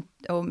ways,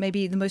 or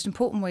maybe the most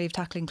important way of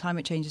tackling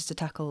climate change is to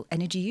tackle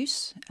energy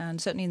use. And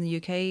certainly in the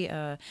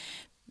UK,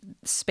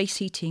 space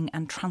heating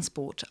and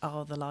transport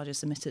are the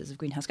largest emitters of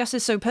greenhouse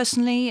gases. So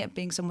personally,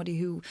 being somebody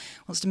who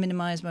wants to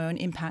minimise my own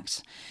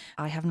impact,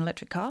 I have an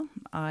electric car.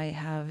 I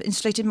have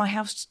insulated my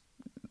house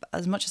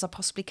as much as I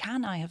possibly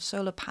can. I have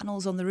solar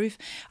panels on the roof,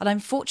 and I'm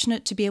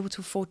fortunate to be able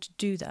to afford to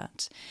do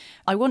that.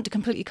 I want to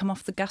completely come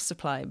off the gas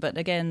supply, but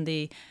again,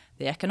 the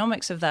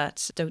economics of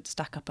that don't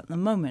stack up at the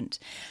moment.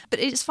 But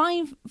it's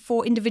fine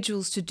for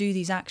individuals to do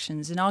these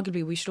actions, and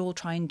arguably we should all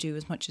try and do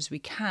as much as we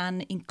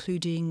can,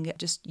 including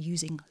just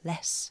using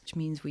less, which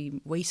means we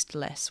waste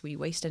less, we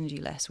waste energy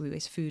less, we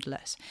waste food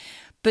less.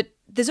 But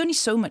there's only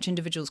so much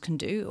individuals can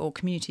do or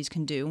communities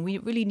can do, and we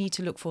really need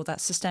to look for that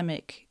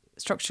systemic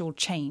structural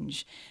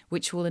change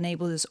which will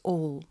enable us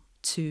all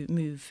to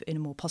move in a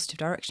more positive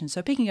direction.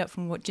 So picking up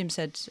from what Jim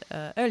said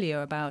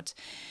earlier about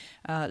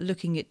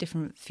looking at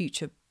different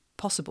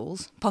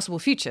possible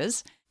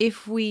futures,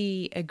 if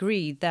we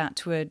agree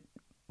that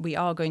we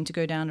are going to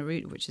go down a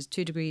route which is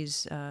 2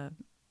 degrees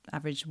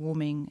average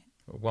warming.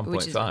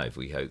 1.5,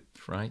 we hope,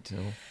 right?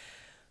 Or...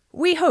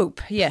 We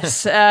hope,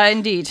 yes,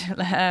 indeed.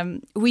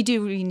 We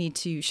do really need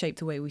to shape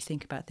the way we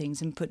think about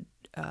things and put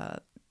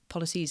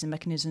policies and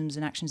mechanisms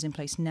and actions in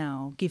place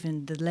now,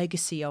 given the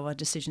legacy of our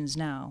decisions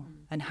now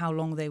and how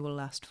long they will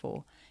last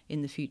for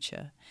in the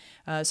future.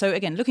 So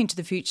again, looking to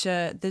the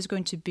future, there's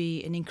going to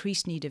be an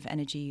increased need of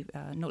energy,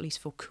 not least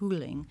for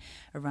cooling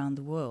around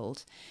the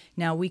world.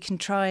 Now, we can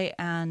try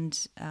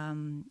and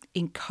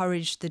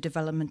encourage the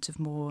development of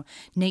more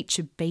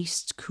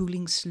nature-based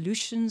cooling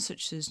solutions,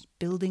 such as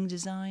building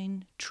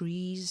design,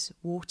 trees,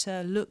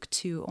 water, look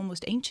to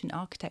almost ancient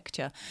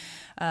architecture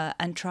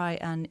and try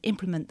and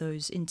implement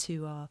those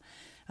into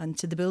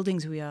the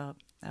buildings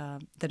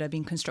that are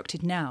being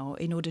constructed now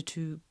in order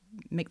to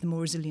make them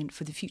more resilient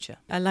for the future.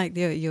 I like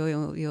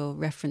your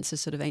reference to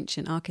sort of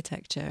ancient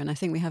architecture, and I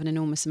think we have an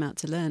enormous amount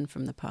to learn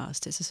from the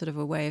past. It's a sort of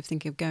a way of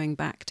thinking of going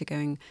back to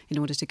going in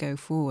order to go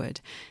forward,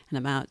 and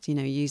about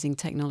using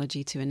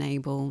technology to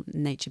enable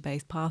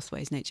nature-based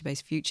pathways,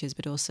 nature-based futures,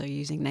 but also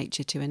using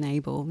nature to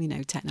enable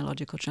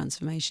technological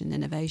transformation,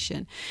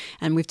 innovation.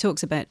 And we've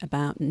talked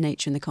about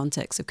nature in the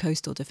context of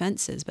coastal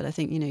defences, but I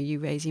think you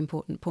raise the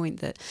important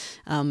point that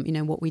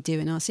what we do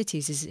in our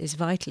cities is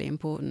vitally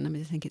important. I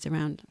mean, I think it's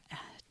around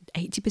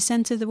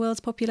 80% of the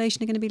world's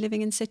population are going to be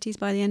living in cities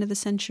by the end of the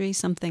century,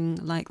 something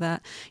like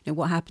that.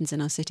 What happens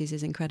in our cities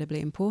is incredibly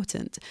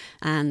important,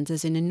 and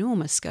there's an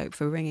enormous scope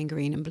for bringing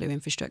green and blue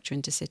infrastructure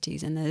into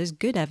cities, and there's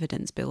good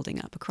evidence building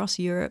up across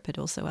Europe but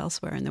also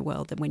elsewhere in the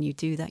world that when you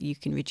do that, you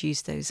can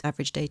reduce those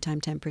average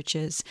daytime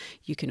temperatures.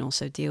 You can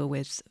also deal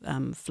with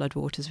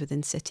floodwaters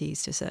within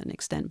cities to a certain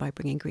extent by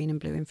bringing green and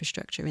blue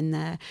infrastructure in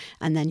there,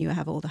 and then you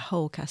have all the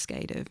whole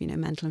cascade of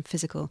mental and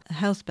physical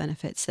health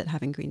benefits that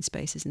having green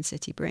spaces in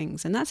city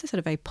brings. And that's a sort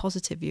of very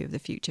positive view of the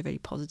future, very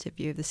positive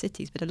view of the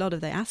cities. But a lot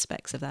of the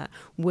aspects of that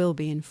will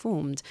be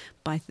informed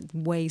by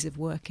ways of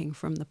working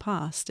from the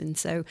past. And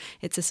so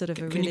it's a sort of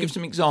Can you give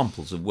some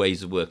examples of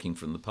ways of working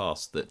from the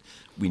past that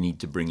we need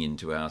to bring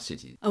into our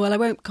cities? Oh, well, I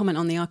won't comment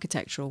on the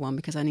architectural one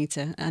because I need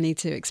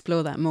to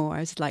explore that more. I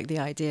just like the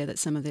idea that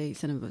some of the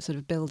sort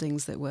of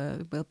buildings that were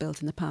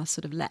built in the past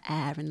sort of let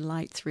air and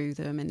light through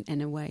them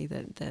in a way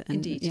that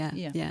indeed,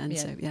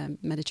 so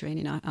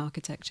Mediterranean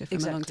architecture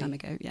from a long time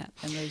ago,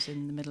 and those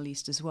in the Middle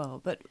East as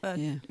well. But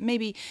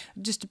maybe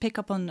just to pick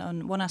up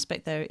on one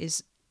aspect there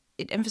is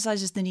it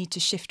emphasises the need to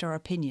shift our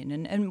opinion.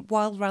 And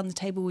while around the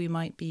table we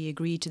might be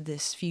agreed to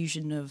this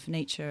fusion of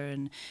nature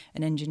and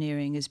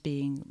engineering as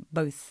being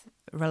both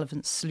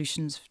relevant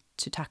solutions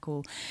to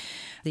tackle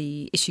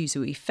the issues that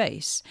we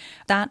face,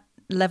 that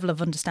level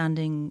of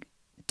understanding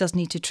does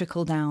need to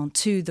trickle down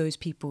to those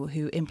people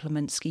who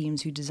implement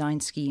schemes, who design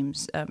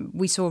schemes.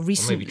 We saw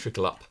recently... Or maybe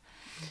trickle up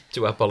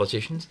to our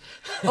politicians.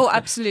 Oh,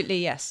 absolutely,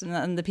 yes.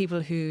 And the people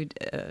who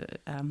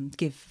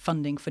give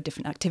funding for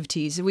different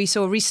activities. We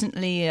saw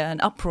recently an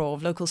uproar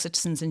of local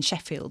citizens in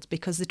Sheffield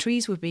because the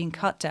trees were being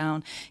cut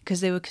down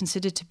because they were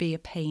considered to be a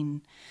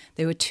pain.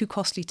 They were too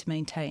costly to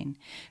maintain.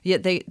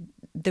 Yet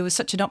there was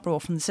such an uproar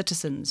from the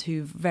citizens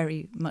who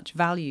very much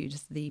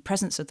valued the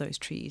presence of those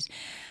trees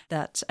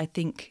that I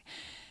think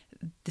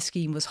the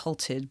scheme was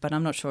halted, but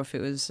I'm not sure if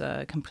it was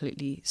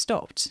completely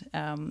stopped.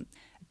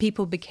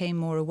 People became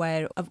more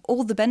aware of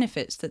all the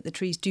benefits that the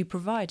trees do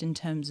provide in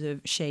terms of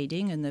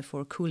shading and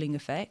therefore a cooling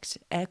effect,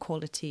 air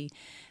quality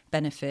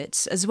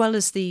benefits, as well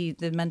as the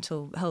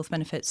mental health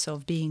benefits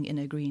of being in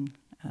a green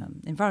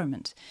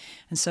environment.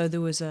 And so there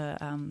was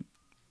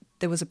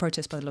a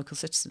protest by the local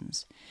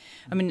citizens.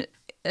 I mean,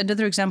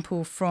 another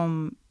example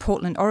from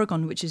Portland,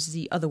 Oregon, which is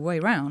the other way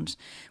around,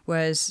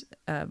 where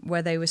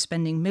they were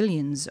spending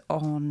millions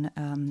on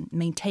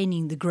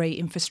maintaining the grey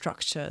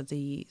infrastructure,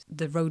 the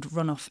road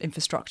runoff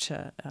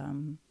infrastructure,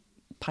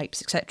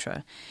 pipes,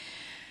 etc.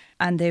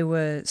 And they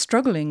were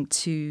struggling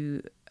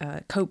to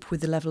cope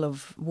with the level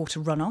of water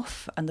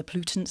runoff and the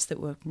pollutants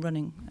that were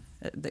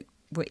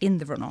were in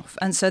the runoff.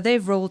 And so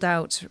they've rolled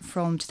out,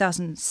 from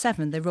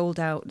 2007, they rolled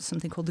out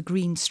something called the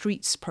Green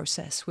Streets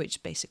process,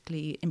 which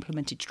basically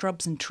implemented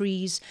shrubs and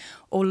trees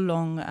all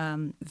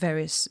along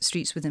various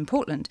streets within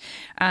Portland.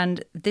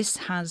 And this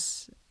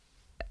has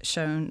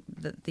shown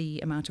that the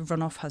amount of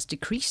runoff has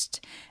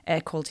decreased,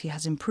 air quality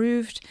has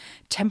improved,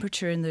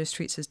 temperature in those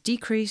streets has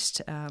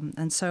decreased,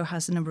 and so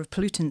has the number of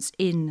pollutants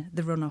in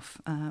the runoff,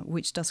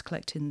 which does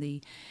collect in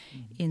the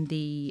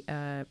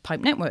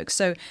pipe network.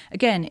 So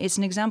again, it's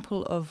an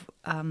example of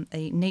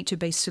a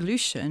nature-based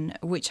solution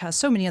which has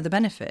so many other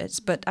benefits,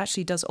 but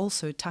actually does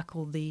also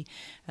tackle the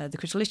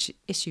critical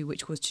issue,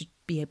 which was to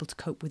be able to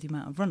cope with the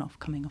amount of runoff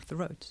coming off the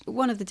roads.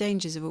 One of the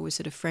dangers of always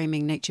sort of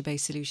framing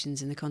nature-based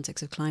solutions in the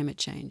context of climate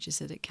change is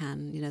that it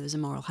can, there's a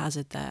moral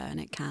hazard there, and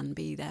it can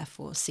be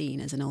therefore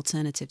seen as an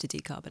alternative to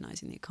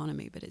decarbonising the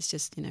economy. But it's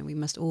just, we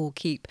must all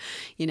keep,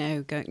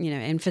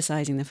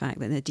 emphasising the fact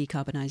that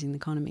decarbonising the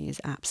economy is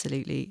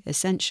absolutely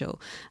essential.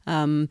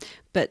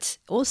 But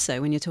also,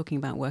 when you're talking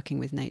about working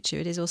with nature,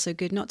 it is also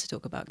good not to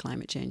talk about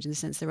climate change, in the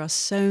sense there are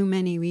so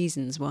many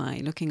reasons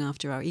why looking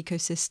after our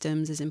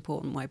ecosystems is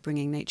important, why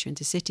bringing nature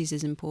into cities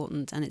is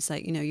important. And it's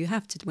like, you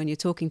have to, when you're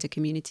talking to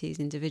communities,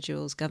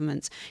 individuals,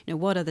 governments,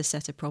 what are the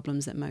set of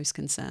problems that most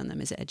concern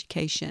them? Is it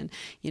education?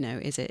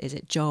 Is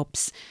it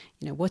jobs?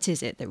 What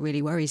is it that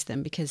really worries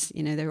them? Because,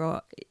 there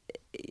are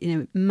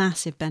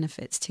massive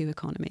benefits to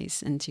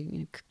economies and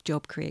to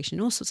job creation,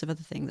 all sorts of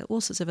other things, all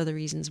sorts of other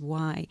reasons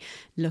why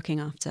looking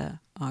after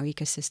our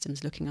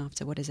ecosystems, looking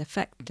after what is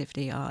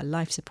effectively our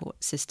life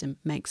support system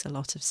makes a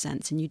lot of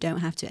sense. And you don't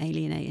have to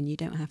alienate, and you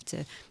don't have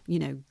to,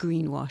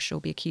 greenwash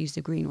or be accused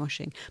of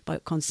greenwashing by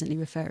constantly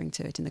referring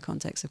to it in the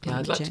context of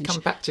climate change. I'd like to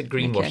come back to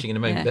greenwashing in a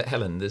moment, but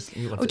Helen, just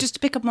to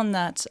pick up on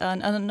that,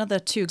 another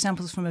two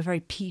examples from a very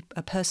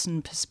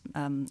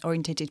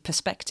person-orientated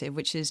perspective,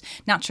 which is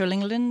Natural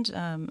England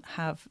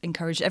have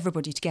encouraged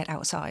everybody to get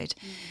outside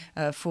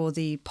for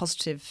the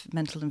positive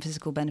mental and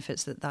physical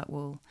benefits that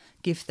will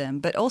give them.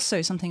 But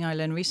also something I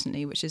learned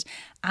recently, which is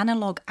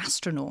analog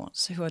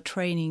astronauts who are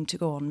training to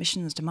go on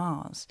missions to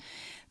Mars.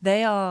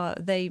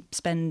 They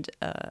spend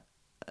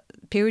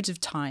periods of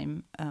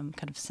time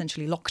kind of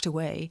essentially locked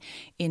away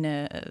in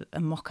a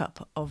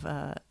mock-up of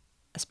a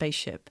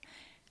spaceship,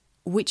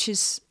 which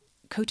is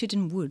coated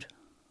in wood.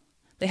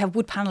 They have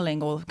wood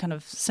panelling or kind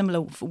of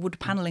similar wood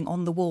panelling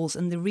on the walls,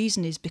 and the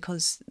reason is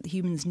because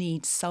humans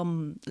need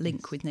some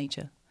link with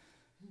nature.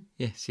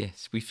 Yes.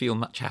 We feel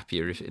much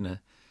happier if in a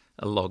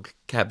log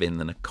cabin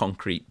than a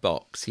concrete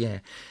box, yeah.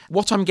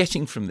 What I'm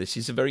getting from this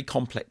is a very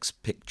complex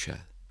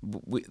picture.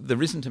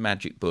 There isn't a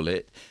magic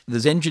bullet.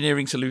 There's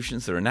engineering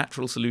solutions, there are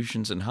natural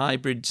solutions and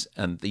hybrids,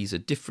 and these are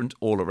different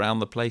all around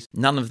the place.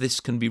 None of this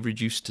can be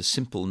reduced to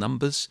simple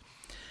numbers.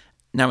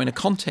 Now, in a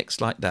context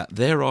like that,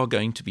 there are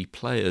going to be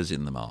players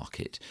in the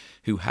market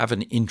who have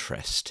an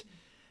interest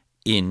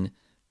in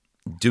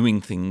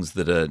doing things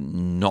that are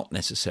not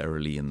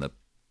necessarily in the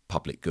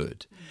public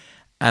good.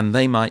 And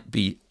they might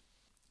be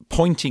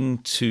pointing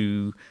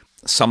to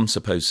some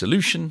supposed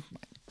solution,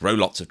 grow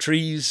lots of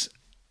trees,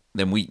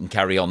 then we can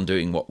carry on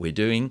doing what we're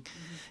doing.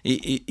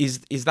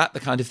 Is that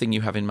the kind of thing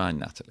you have in mind,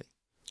 Nathalie?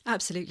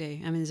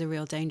 Absolutely. I mean, there's a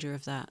real danger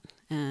of that.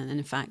 And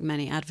in fact,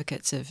 many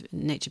advocates of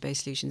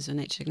nature-based solutions or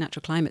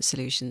natural climate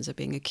solutions are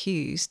being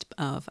accused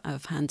of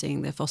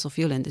handing the fossil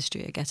fuel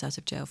industry a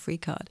get-out-of-jail-free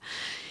card.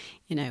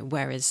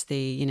 Whereas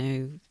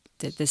the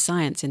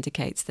science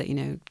indicates that,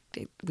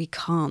 we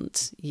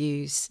can't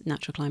use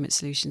natural climate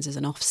solutions as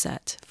an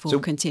offset for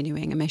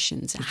continuing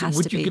emissions. It has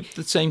to be. Would you give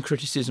the same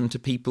criticism to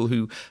people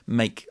who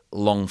make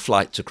long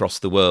flights across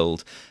the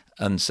world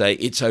and say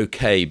it's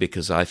okay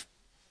because I've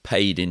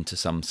paid into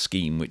some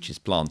scheme which is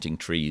planting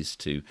trees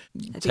to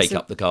take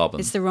up the carbon?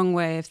 It's the wrong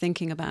way of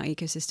thinking about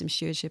ecosystem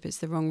stewardship. It's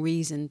the wrong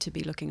reason to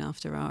be looking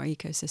after our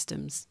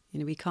ecosystems.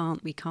 We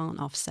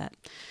can't offset.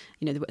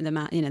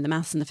 The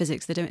maths and the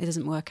physics. It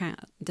doesn't work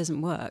out. It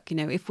doesn't work.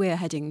 If we're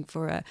heading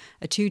for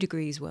a 2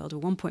 degrees world or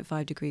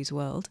 1.5 degrees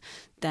world,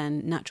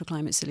 then natural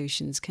climate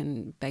solutions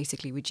can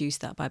basically reduce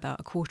that by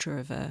about a quarter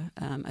of a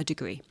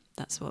degree.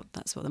 That's what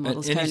the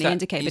models currently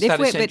indicate. But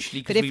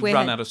essentially because we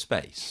run out of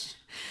space?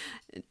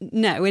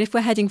 No, and if we're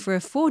heading for a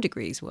 4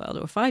 degrees world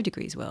or a 5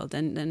 degrees world,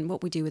 then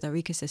what we do with our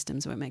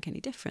ecosystems won't make any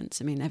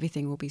difference. I mean,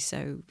 everything will be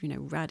so,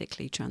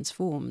 radically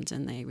transformed,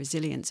 and the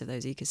resilience of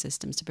those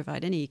ecosystems to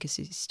provide any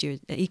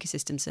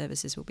ecosystem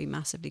services will be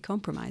massively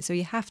compromised. So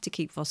you have to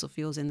keep fossil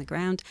fuels in the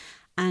ground,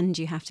 and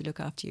you have to look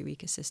after your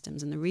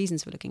ecosystems. And the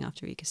reasons for looking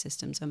after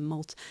ecosystems are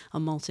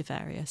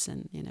multifarious.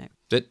 And, and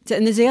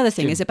there's the other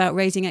thing is about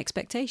raising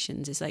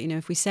expectations. It's like,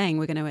 if we're saying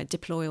we're going to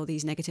deploy all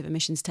these negative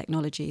emissions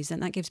technologies,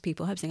 then that gives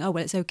people hope, saying, oh,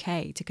 well, it's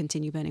okay to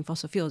continue burning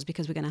fossil fuels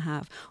because we're going to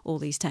have all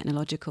these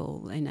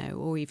technological,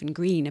 or even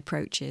green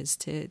approaches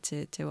to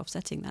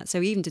offsetting that.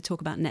 So even to talk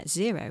about net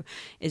zero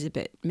is a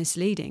bit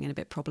misleading and a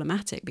bit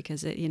problematic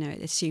because it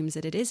assumes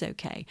that it is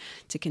okay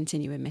to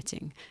continue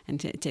emitting and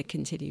to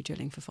continue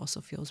drilling for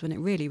fossil fuels when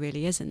it really,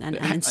 really isn't.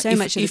 And so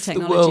much of the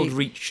technology... If the world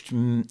reached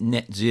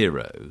net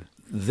zero,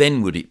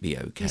 then would it be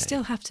okay? You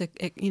still have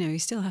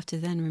to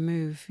then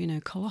remove,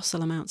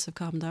 colossal amounts of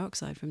carbon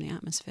dioxide from the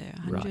atmosphere,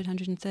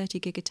 130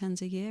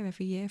 gigatons a year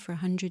every year for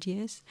 100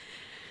 years.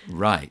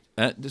 Right.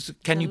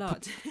 Can you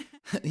lot.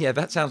 Yeah,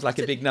 that sounds like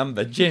a big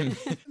number. Jim?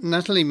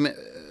 Nathalie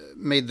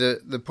made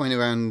the point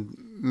around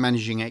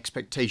managing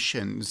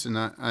expectations, and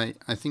I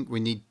think we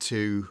need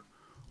to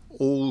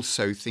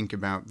also think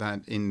about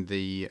that in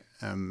the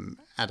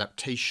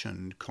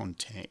adaptation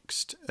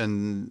context.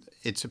 And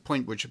it's a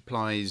point which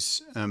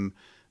applies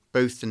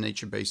both to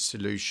nature-based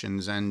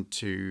solutions and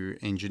to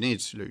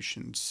engineered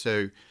solutions.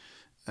 So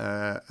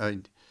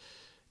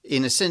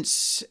in a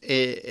sense,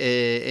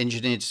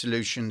 engineered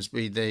solutions,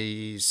 be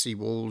they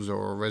seawalls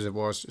or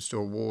reservoirs to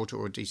store water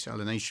or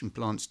desalination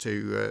plants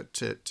to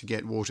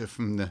get water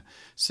from the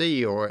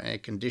sea, or air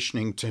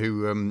conditioning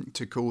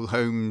to cool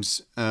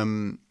homes,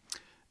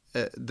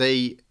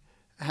 they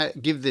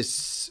give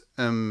this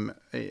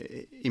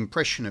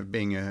impression of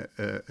being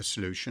a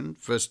solution.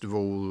 First of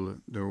all,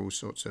 there are all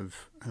sorts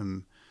of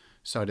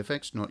side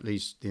effects, not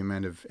least the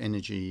amount of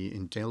energy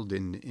entailed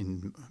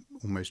in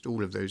almost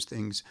all of those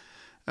things.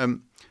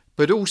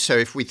 But also,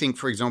 if we think,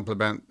 for example,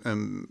 about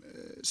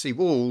sea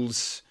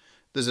walls,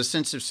 there's a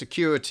sense of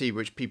security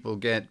which people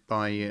get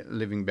by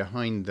living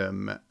behind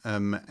them,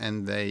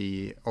 and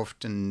they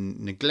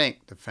often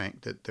neglect the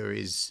fact that there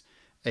is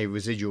a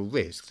residual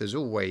risk. There's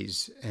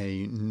always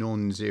a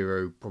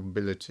non-zero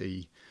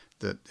probability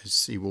that the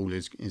seawall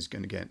is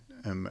going to get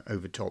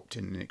overtopped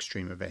in an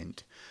extreme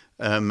event.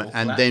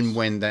 And then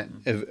when that,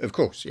 of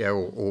course,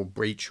 or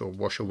breach or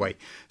wash away.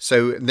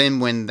 So then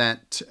when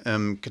that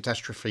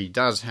catastrophe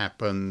does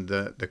happen,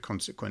 the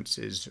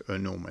consequences are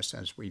enormous,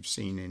 as we've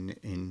seen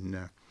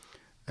in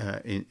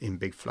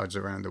big floods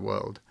around the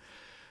world.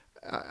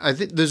 I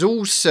think there's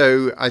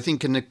also,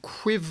 an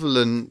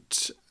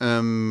equivalent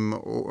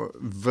version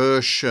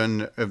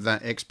of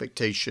that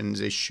expectations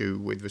issue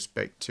with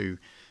respect to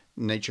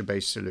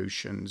nature-based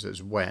solutions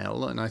as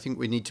well. And I think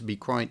we need to be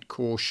quite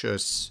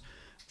cautious,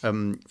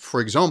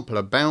 for example,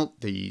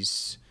 about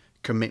these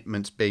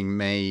commitments being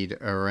made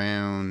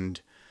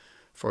around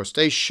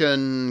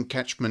forestation,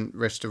 catchment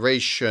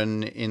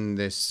restoration in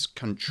this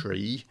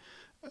country,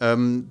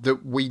 that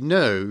we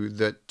know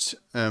that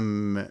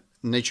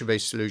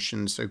nature-based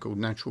solutions, so-called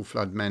natural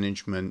flood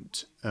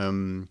management,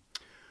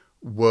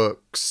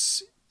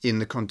 works in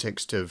the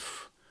context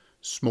of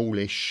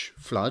smallish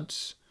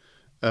floods.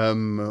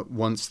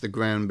 Once the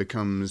ground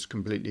becomes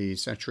completely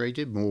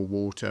saturated, more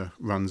water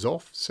runs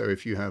off. So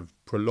if you have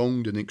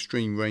prolonged and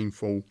extreme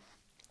rainfall,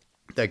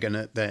 they're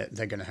gonna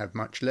have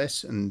much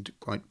less and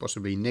quite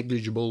possibly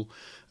negligible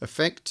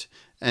effect.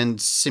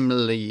 And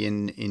similarly,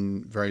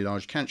 in very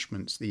large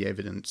catchments, the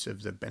evidence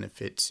of the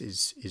benefits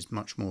is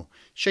much more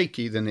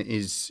shaky than it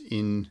is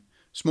in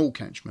small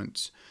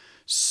catchments.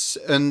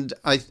 And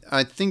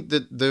I think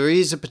that there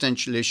is a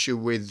potential issue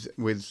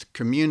with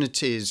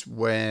communities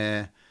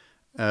where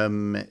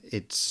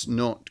it's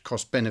not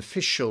cost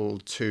beneficial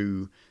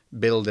to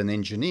build an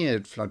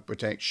engineered flood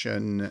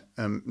protection,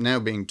 now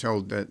being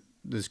told that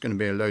there's going to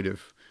be a load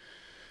of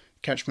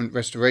catchment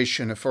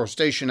restoration,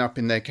 afforestation up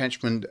in their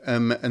catchment,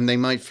 and they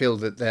might feel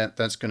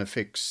that's going to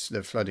fix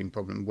the flooding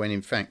problem, when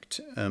in fact,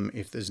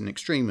 if there's an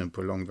extreme and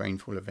prolonged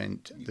rainfall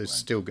event, there's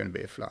still going to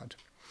be a flood.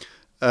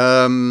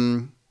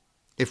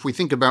 If we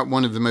think about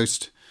one of the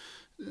most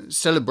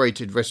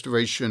celebrated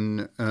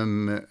restoration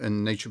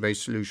and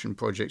nature-based solution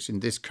projects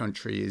in this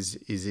country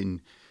is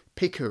in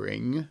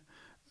Pickering.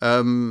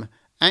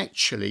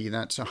 Actually,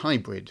 that's a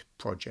hybrid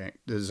project.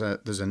 There's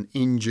an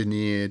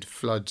engineered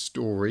flood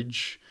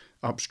storage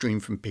upstream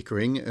from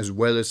Pickering, as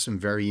well as some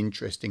very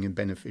interesting and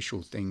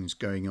beneficial things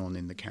going on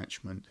in the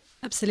catchment.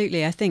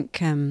 Absolutely. I think,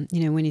 when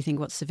you think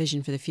what's the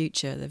vision for the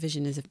future, the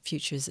vision of the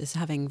future is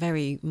having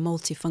very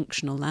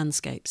multifunctional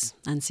landscapes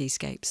and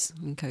seascapes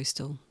and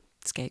coastal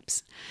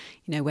scapes,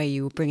 where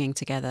you're bringing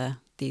together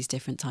these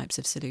different types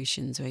of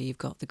solutions, where you've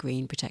got the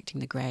green protecting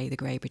the grey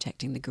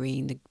protecting the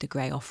green, the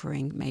grey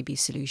offering maybe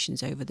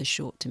solutions over the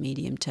short to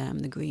medium term,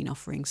 the green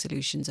offering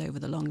solutions over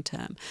the long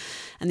term.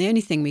 And the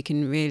only thing we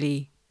can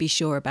really be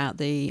sure about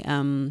the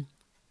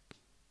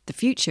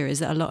future is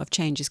that a lot of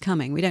change is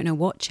coming. We don't know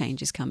what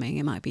change is coming.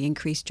 It might be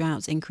increased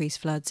droughts, increased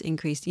floods,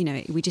 increased,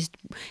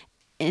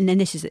 and then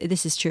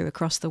this is true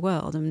across the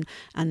world,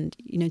 and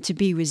to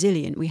be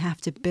resilient, we have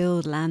to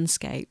build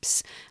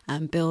landscapes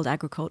and build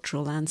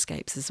agricultural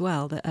landscapes as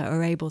well that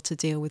are able to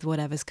deal with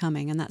whatever's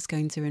coming, and that's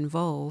going to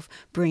involve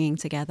bringing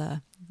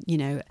together,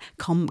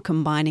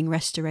 combining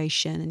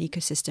restoration and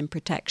ecosystem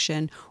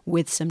protection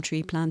with some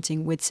tree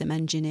planting, with some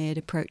engineered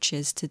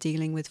approaches to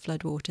dealing with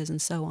floodwaters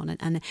and so on,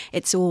 and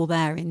it's all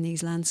there in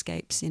these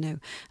landscapes.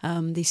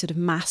 These sort of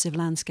massive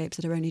landscapes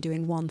that are only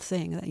doing one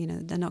thing.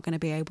 They're not going to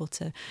be able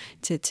to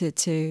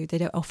they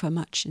don't offer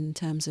much in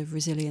terms of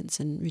resilience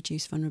and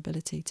reduced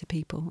vulnerability to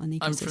people and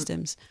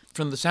ecosystems.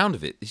 From the sound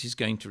of it, this is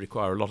going to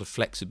require a lot of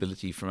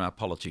flexibility from our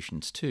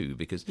politicians too,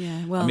 because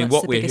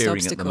what we're hearing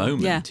obstacle at the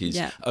moment is,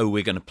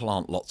 we're going to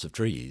plant lots of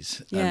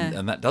trees,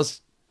 and that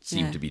does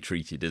seem to be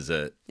treated as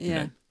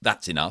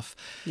that's enough.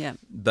 Yeah.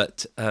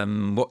 But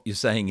what you're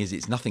saying is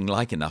it's nothing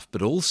like enough,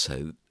 but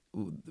also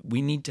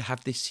we need to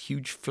have this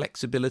huge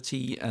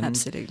flexibility and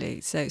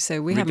absolutely.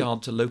 So we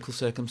regard to local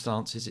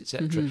circumstances,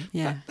 etc.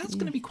 Mm-hmm. That's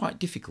going to be quite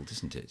difficult,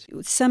 isn't it?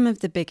 Some of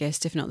the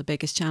biggest, if not the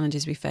biggest,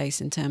 challenges we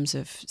face in terms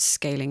of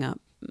scaling up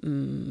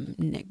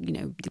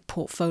the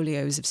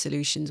portfolios of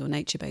solutions or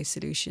nature-based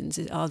solutions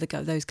are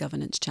those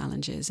governance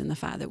challenges, and the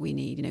fact that we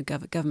need,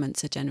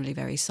 governments are generally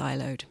very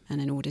siloed,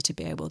 and in order to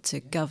be able to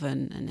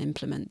govern and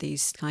implement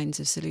these kinds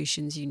of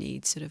solutions, you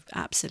need sort of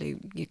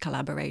absolute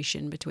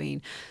collaboration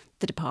between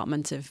the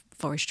Department of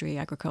Forestry,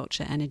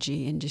 Agriculture,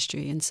 Energy,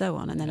 Industry, and so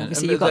on. And then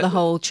obviously you've got the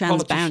whole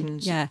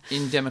politicians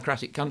in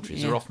democratic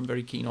countries are often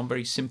very keen on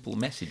very simple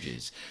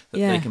messages that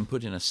they can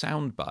put in a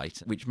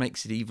soundbite, which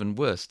makes it even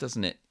worse,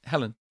 doesn't it?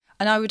 Helen?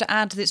 And I would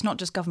add that it's not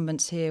just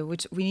governments here.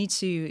 We need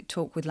to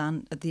talk with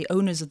the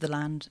owners of the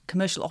land,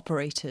 commercial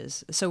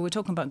operators. So we're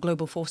talking about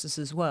global forces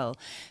as well.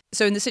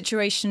 So in the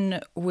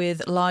situation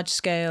with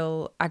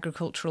large-scale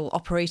agricultural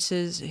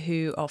operators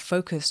who are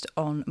focused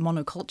on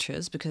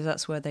monocultures, because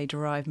that's where they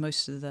derive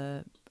most of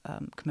the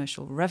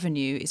commercial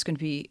revenue, it's going to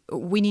be,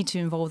 we need to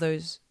involve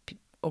those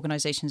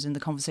organisations in the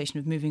conversation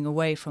of moving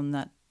away from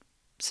that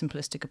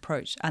simplistic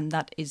approach. And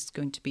that is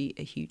going to be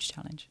a huge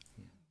challenge.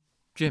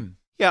 Jim?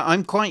 Yeah,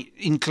 I'm quite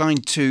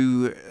inclined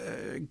to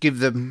give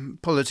the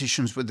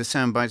politicians with the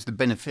sound bites the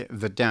benefit of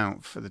the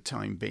doubt for the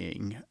time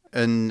being.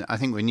 And I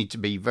think we need to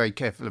be very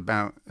careful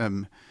about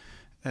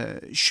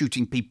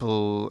shooting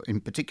people,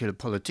 in particular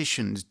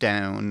politicians,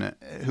 down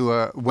who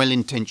are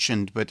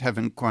well-intentioned but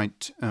haven't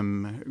quite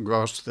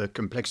grasped the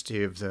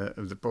complexity of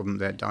the problem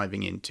they're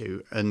diving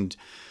into. And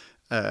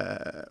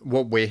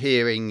what we're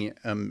hearing,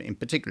 in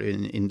particular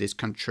in this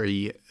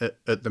country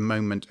at the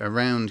moment,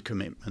 around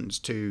commitments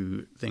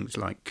to things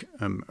like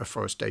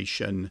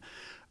afforestation,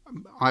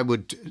 I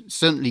would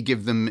certainly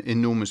give them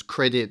enormous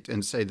credit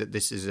and say that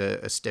this is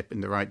a step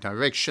in the right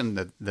direction.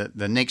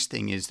 The next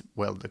thing is,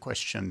 well, the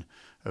question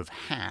of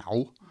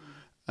how.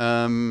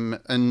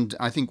 And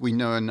I think we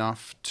know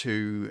enough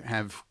to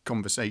have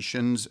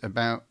conversations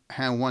about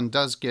how one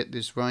does get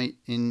this right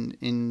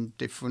in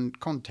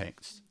different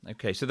contexts.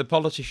 Okay, so the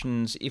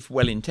politicians, if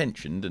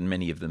well-intentioned, and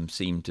many of them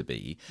seem to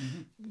be,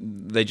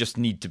 they just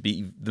need to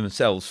be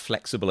themselves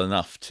flexible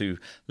enough to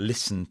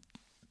listen,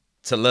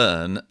 to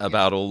learn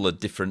about all the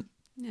different.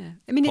 Yeah,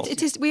 I mean,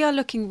 it is. We are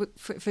looking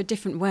for a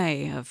different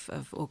way of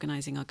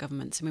organising our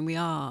governments. I mean,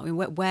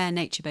 where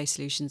nature-based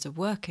solutions are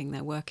working,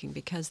 they're working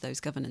because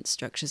those governance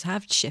structures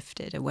have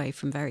shifted away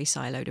from very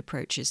siloed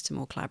approaches to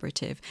more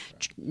collaborative,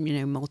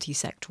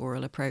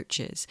 multi-sectoral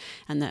approaches,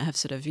 and that have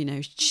sort of,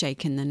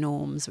 shaken the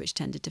norms, which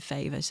tended to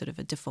favour sort of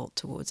a default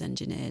towards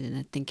engineered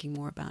and thinking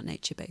more about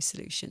nature-based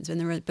solutions.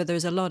 And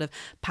there's a lot of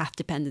path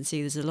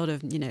dependency. There's a lot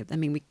of,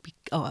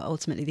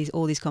 ultimately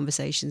all these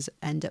conversations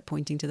end up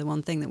pointing to the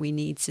one thing, that we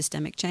need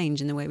systemic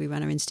change in the way we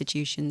run our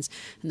institutions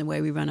and the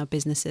way we run our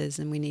businesses,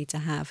 and we need to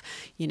have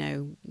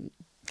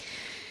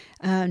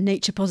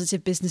nature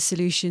positive business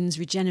solutions,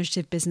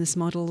 regenerative business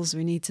models.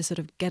 We need to sort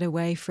of get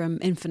away from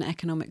infinite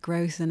economic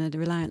growth and a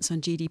reliance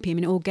on GDP. I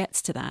mean, it all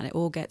gets to that. It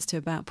all gets to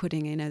about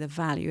putting the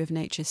value of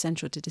nature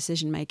central to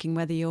decision making,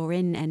 whether you're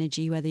in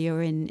energy, whether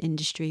you're in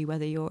industry,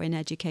 whether you're in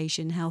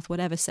education, health,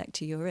 whatever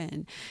sector you're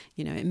in.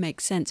 It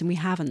makes sense, and we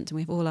haven't. And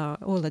we've all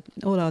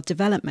our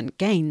development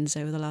gains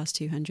over the last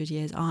 200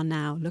 years are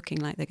now looking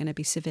like they're going to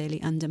be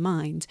severely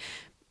undermined,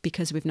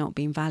 because we've not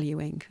been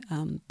valuing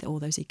all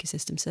those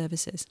ecosystem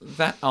services.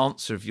 That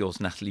answer of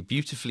yours, Nathalie,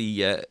 beautifully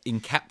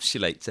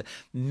encapsulates a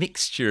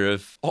mixture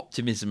of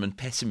optimism and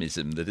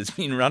pessimism that has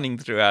been running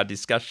through our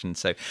discussion.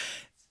 So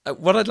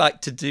what I'd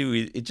like to do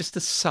is just to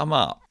sum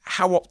up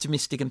how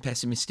optimistic and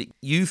pessimistic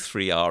you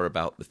three are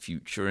about the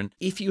future. And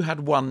if you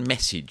had one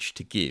message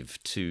to give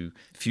to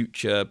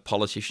future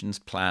politicians,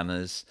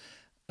 planners,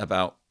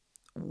 about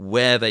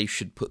where they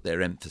should put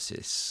their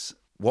emphasis,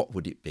 what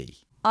would it be?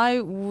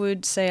 I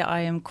would say I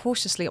am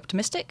cautiously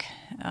optimistic,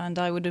 and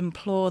I would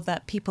implore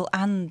that people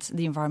and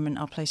the environment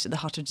are placed at the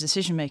heart of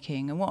decision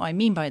making. And what I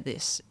mean by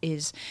this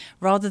is,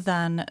 rather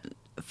than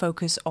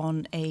focus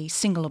on a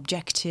single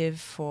objective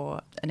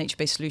for a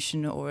nature-based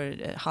solution or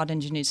a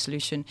hard-engineered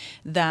solution,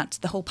 that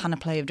the whole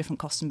panoply of different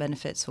costs and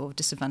benefits or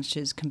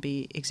disadvantages can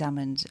be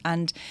examined.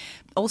 And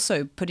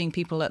also putting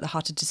people at the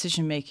heart of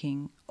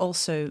decision-making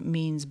also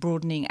means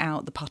broadening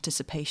out the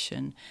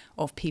participation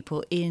of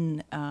people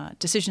in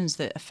decisions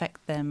that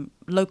affect them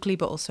locally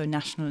but also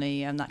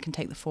nationally, and that can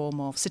take the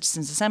form of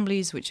citizens'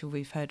 assemblies, which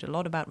we've heard a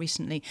lot about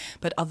recently,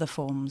 but other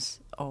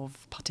forms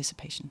of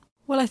participation.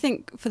 Well, I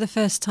think for the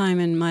first time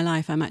in my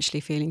life, I'm actually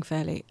feeling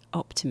fairly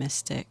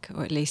optimistic,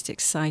 or at least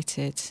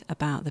excited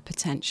about the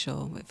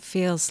potential. It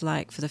feels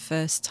like for the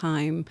first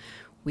time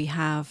we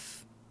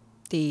have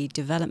the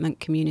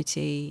development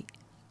community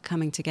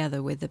coming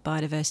together with the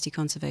biodiversity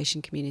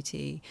conservation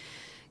community,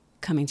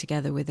 coming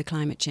together with the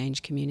climate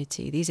change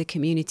community. These are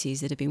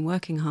communities that have been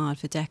working hard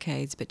for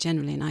decades, but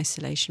generally in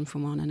isolation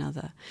from one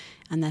another.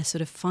 And they're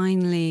sort of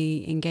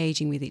finally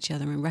engaging with each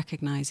other and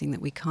recognizing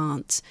that we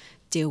can't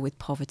deal with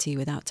poverty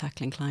without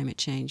tackling climate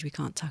change. We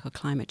can't tackle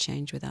climate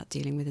change without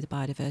dealing with the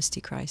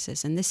biodiversity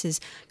crisis. And this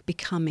is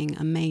becoming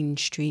a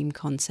mainstream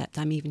concept.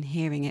 I'm even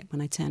hearing it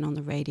when I turn on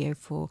the radio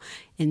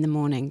in the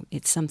morning.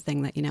 It's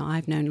something that,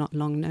 I've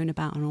long known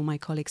about, and all my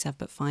colleagues have,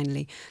 but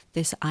finally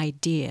this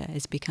idea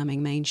is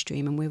becoming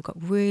mainstream. And we've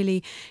got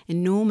really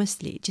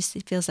enormously,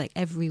 it feels like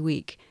every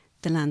week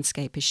the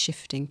landscape is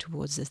shifting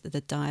towards this, that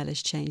the dial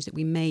has changed, that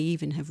we may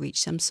even have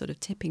reached some sort of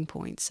tipping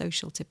point,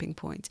 social tipping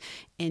point,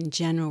 in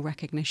general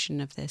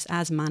recognition of this,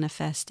 as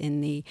manifest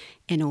in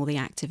all the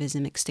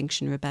activism,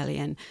 Extinction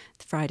Rebellion,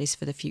 the Fridays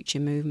for the Future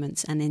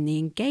movements, and in the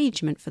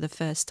engagement for the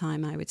first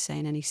time, I would say,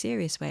 in any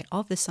serious way,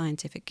 of the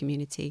scientific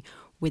community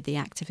with the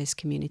activist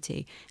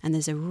community. And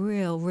there's a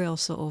real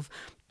sort of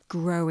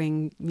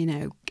growing,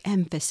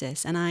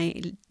 emphasis.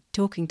 And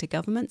talking to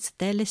governments,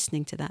 they're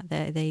listening to that.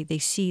 They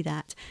see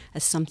that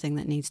as something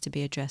that needs to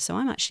be addressed. So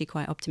I'm actually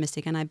quite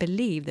optimistic, and I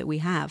believe that we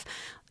have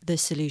the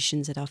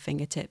solutions at our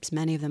fingertips.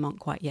 Many of them aren't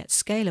quite yet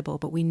scalable,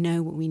 but we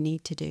know what we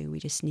need to do. We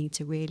just need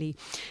to really,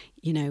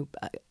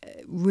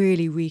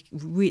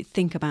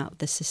 think about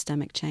the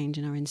systemic change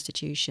in our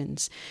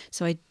institutions.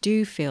 So I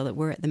do feel that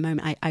we're at the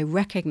moment, I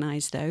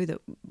recognise though that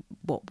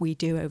what we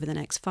do over the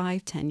next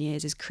 5-10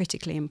 years is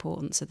critically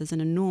important. So there's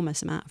an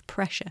enormous amount of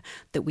pressure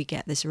that we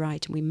get this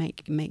right, and we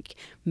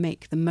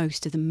make the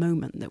most of the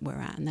moment that we're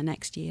at. And the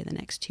next year, the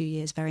next 2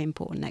 years, very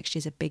important. Next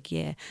year's a big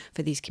year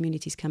for these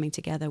communities coming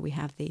together. We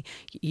have the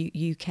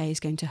UK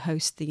is going to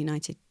host the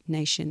United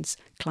Nations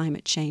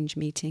climate change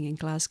meeting in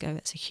Glasgow.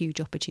 It's a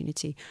huge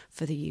opportunity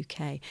for the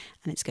UK,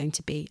 and it's going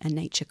to be a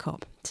nature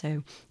COP.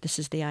 So this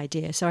is the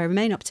idea. So I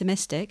remain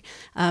optimistic.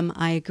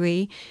 I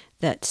agree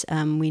that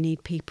we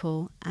need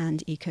people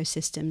and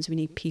ecosystems. We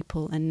need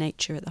people and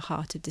nature at the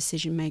heart of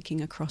decision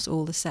making across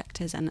all the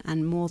sectors,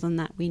 and more than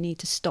that, we need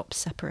to stop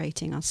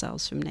separating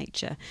ourselves from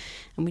nature,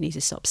 and we need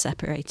to stop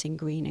separating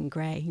green and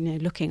grey.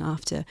 Looking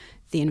after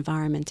the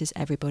environment is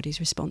everybody's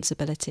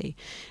responsibility.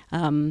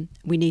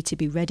 We need to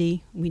be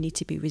ready, we need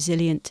to be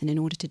resilient, and in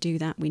order to do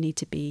that, we need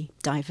to be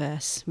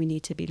diverse. We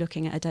need to be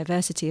looking at a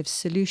diversity of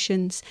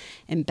solutions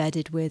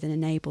embedded with and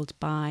enabled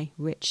by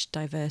rich,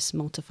 diverse,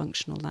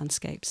 multifunctional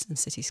landscapes and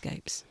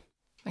cityscapes.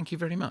 Thank you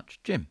very much.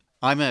 Jim?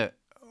 I'm an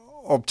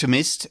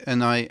optimist,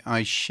 and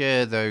I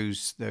share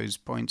those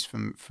points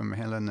from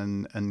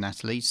Helen and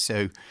Nathalie.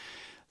 So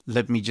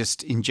let me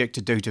just inject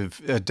a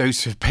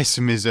dose of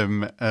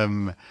pessimism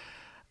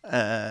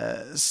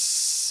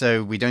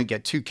so we don't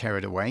get too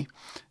carried away.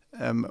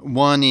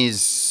 One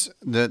is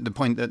the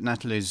point that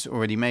Nathalie's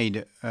already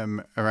made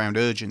around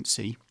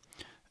urgency.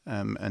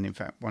 And in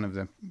fact, one of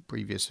the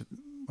previous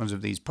ones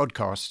of these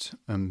podcasts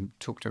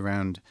talked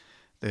around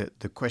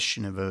the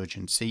question of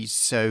urgency.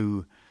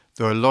 So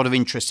there are a lot of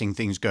interesting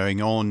things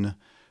going on,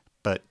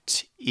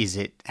 but is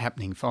it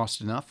happening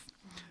fast enough?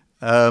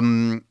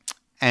 And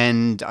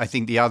I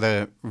think the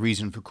other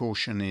reason for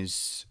caution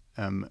is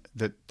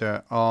that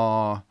there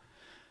are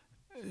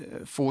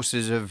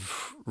forces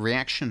of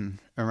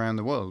reaction around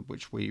the world,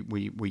 which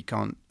we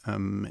can't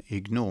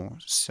ignore.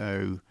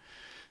 So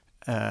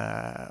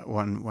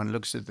one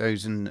looks at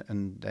those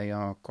and they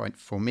are quite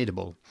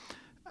formidable.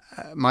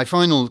 My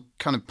final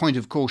kind of point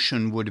of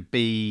caution would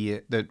be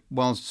that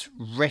whilst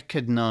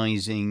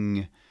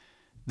recognising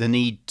the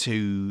need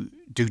to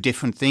do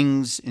different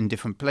things in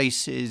different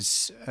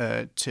places,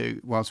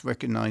 whilst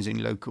recognising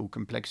local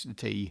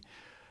complexity,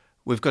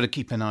 we've got to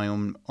keep an eye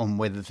on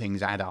whether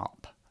things add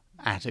up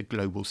at a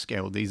global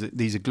scale.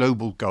 These are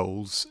global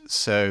goals.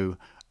 So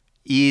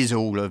is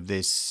all of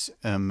this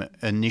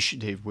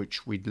initiative,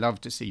 which we'd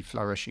love to see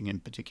flourishing in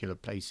particular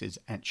places,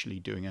 actually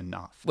doing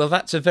enough? Well,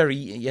 that's a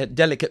very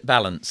delicate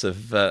balance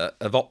of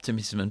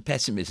optimism and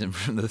pessimism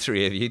from the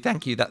three of you.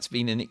 Thank you. That's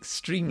been an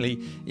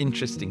extremely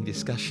interesting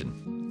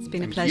discussion. It's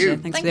been a pleasure.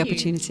 Thanks for the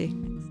opportunity.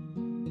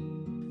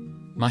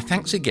 My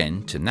thanks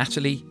again to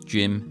Nathalie,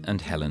 Jim and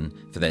Helen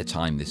for their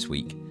time this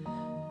week,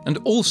 and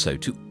also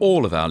to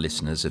all of our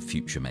listeners of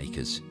Future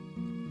Makers.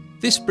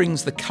 This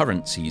brings the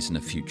current season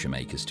of Future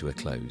Makers to a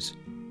close.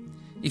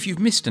 If you've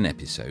missed an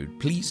episode,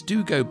 please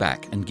do go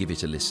back and give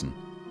it a listen.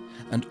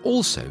 And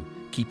also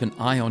keep an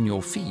eye on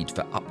your feed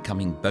for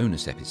upcoming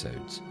bonus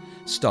episodes,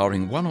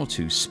 starring one or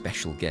two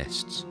special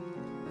guests.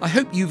 I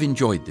hope you've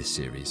enjoyed this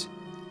series.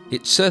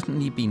 It's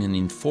certainly been an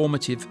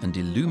informative and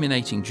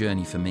illuminating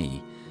journey for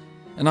me,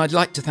 and I'd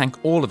like to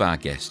thank all of our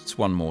guests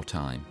one more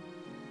time.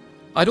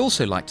 I'd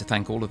also like to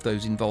thank all of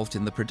those involved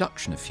in the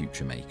production of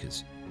Future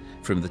Makers,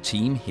 from the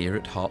team here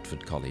at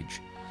Hertford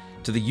College,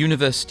 to the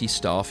university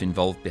staff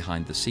involved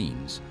behind the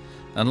scenes,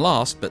 and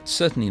last but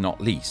certainly not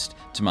least,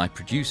 to my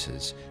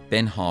producers,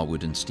 Ben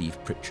Harwood and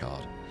Steve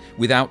Pritchard,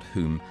 without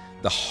whom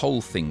the whole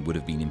thing would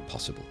have been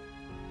impossible.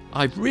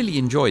 I've really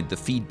enjoyed the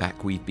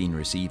feedback we've been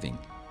receiving,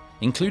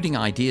 including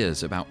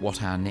ideas about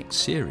what our next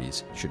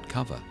series should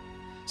cover.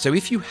 So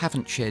if you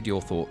haven't shared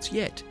your thoughts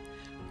yet,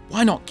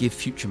 why not give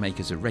Future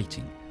Makers a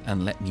rating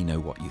and let me know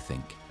what you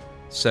think?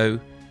 So,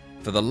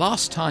 for the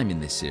last time in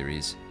this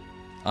series,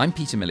 I'm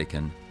Peter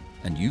Milliken,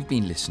 and you've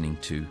been listening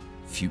to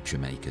Future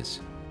Makers.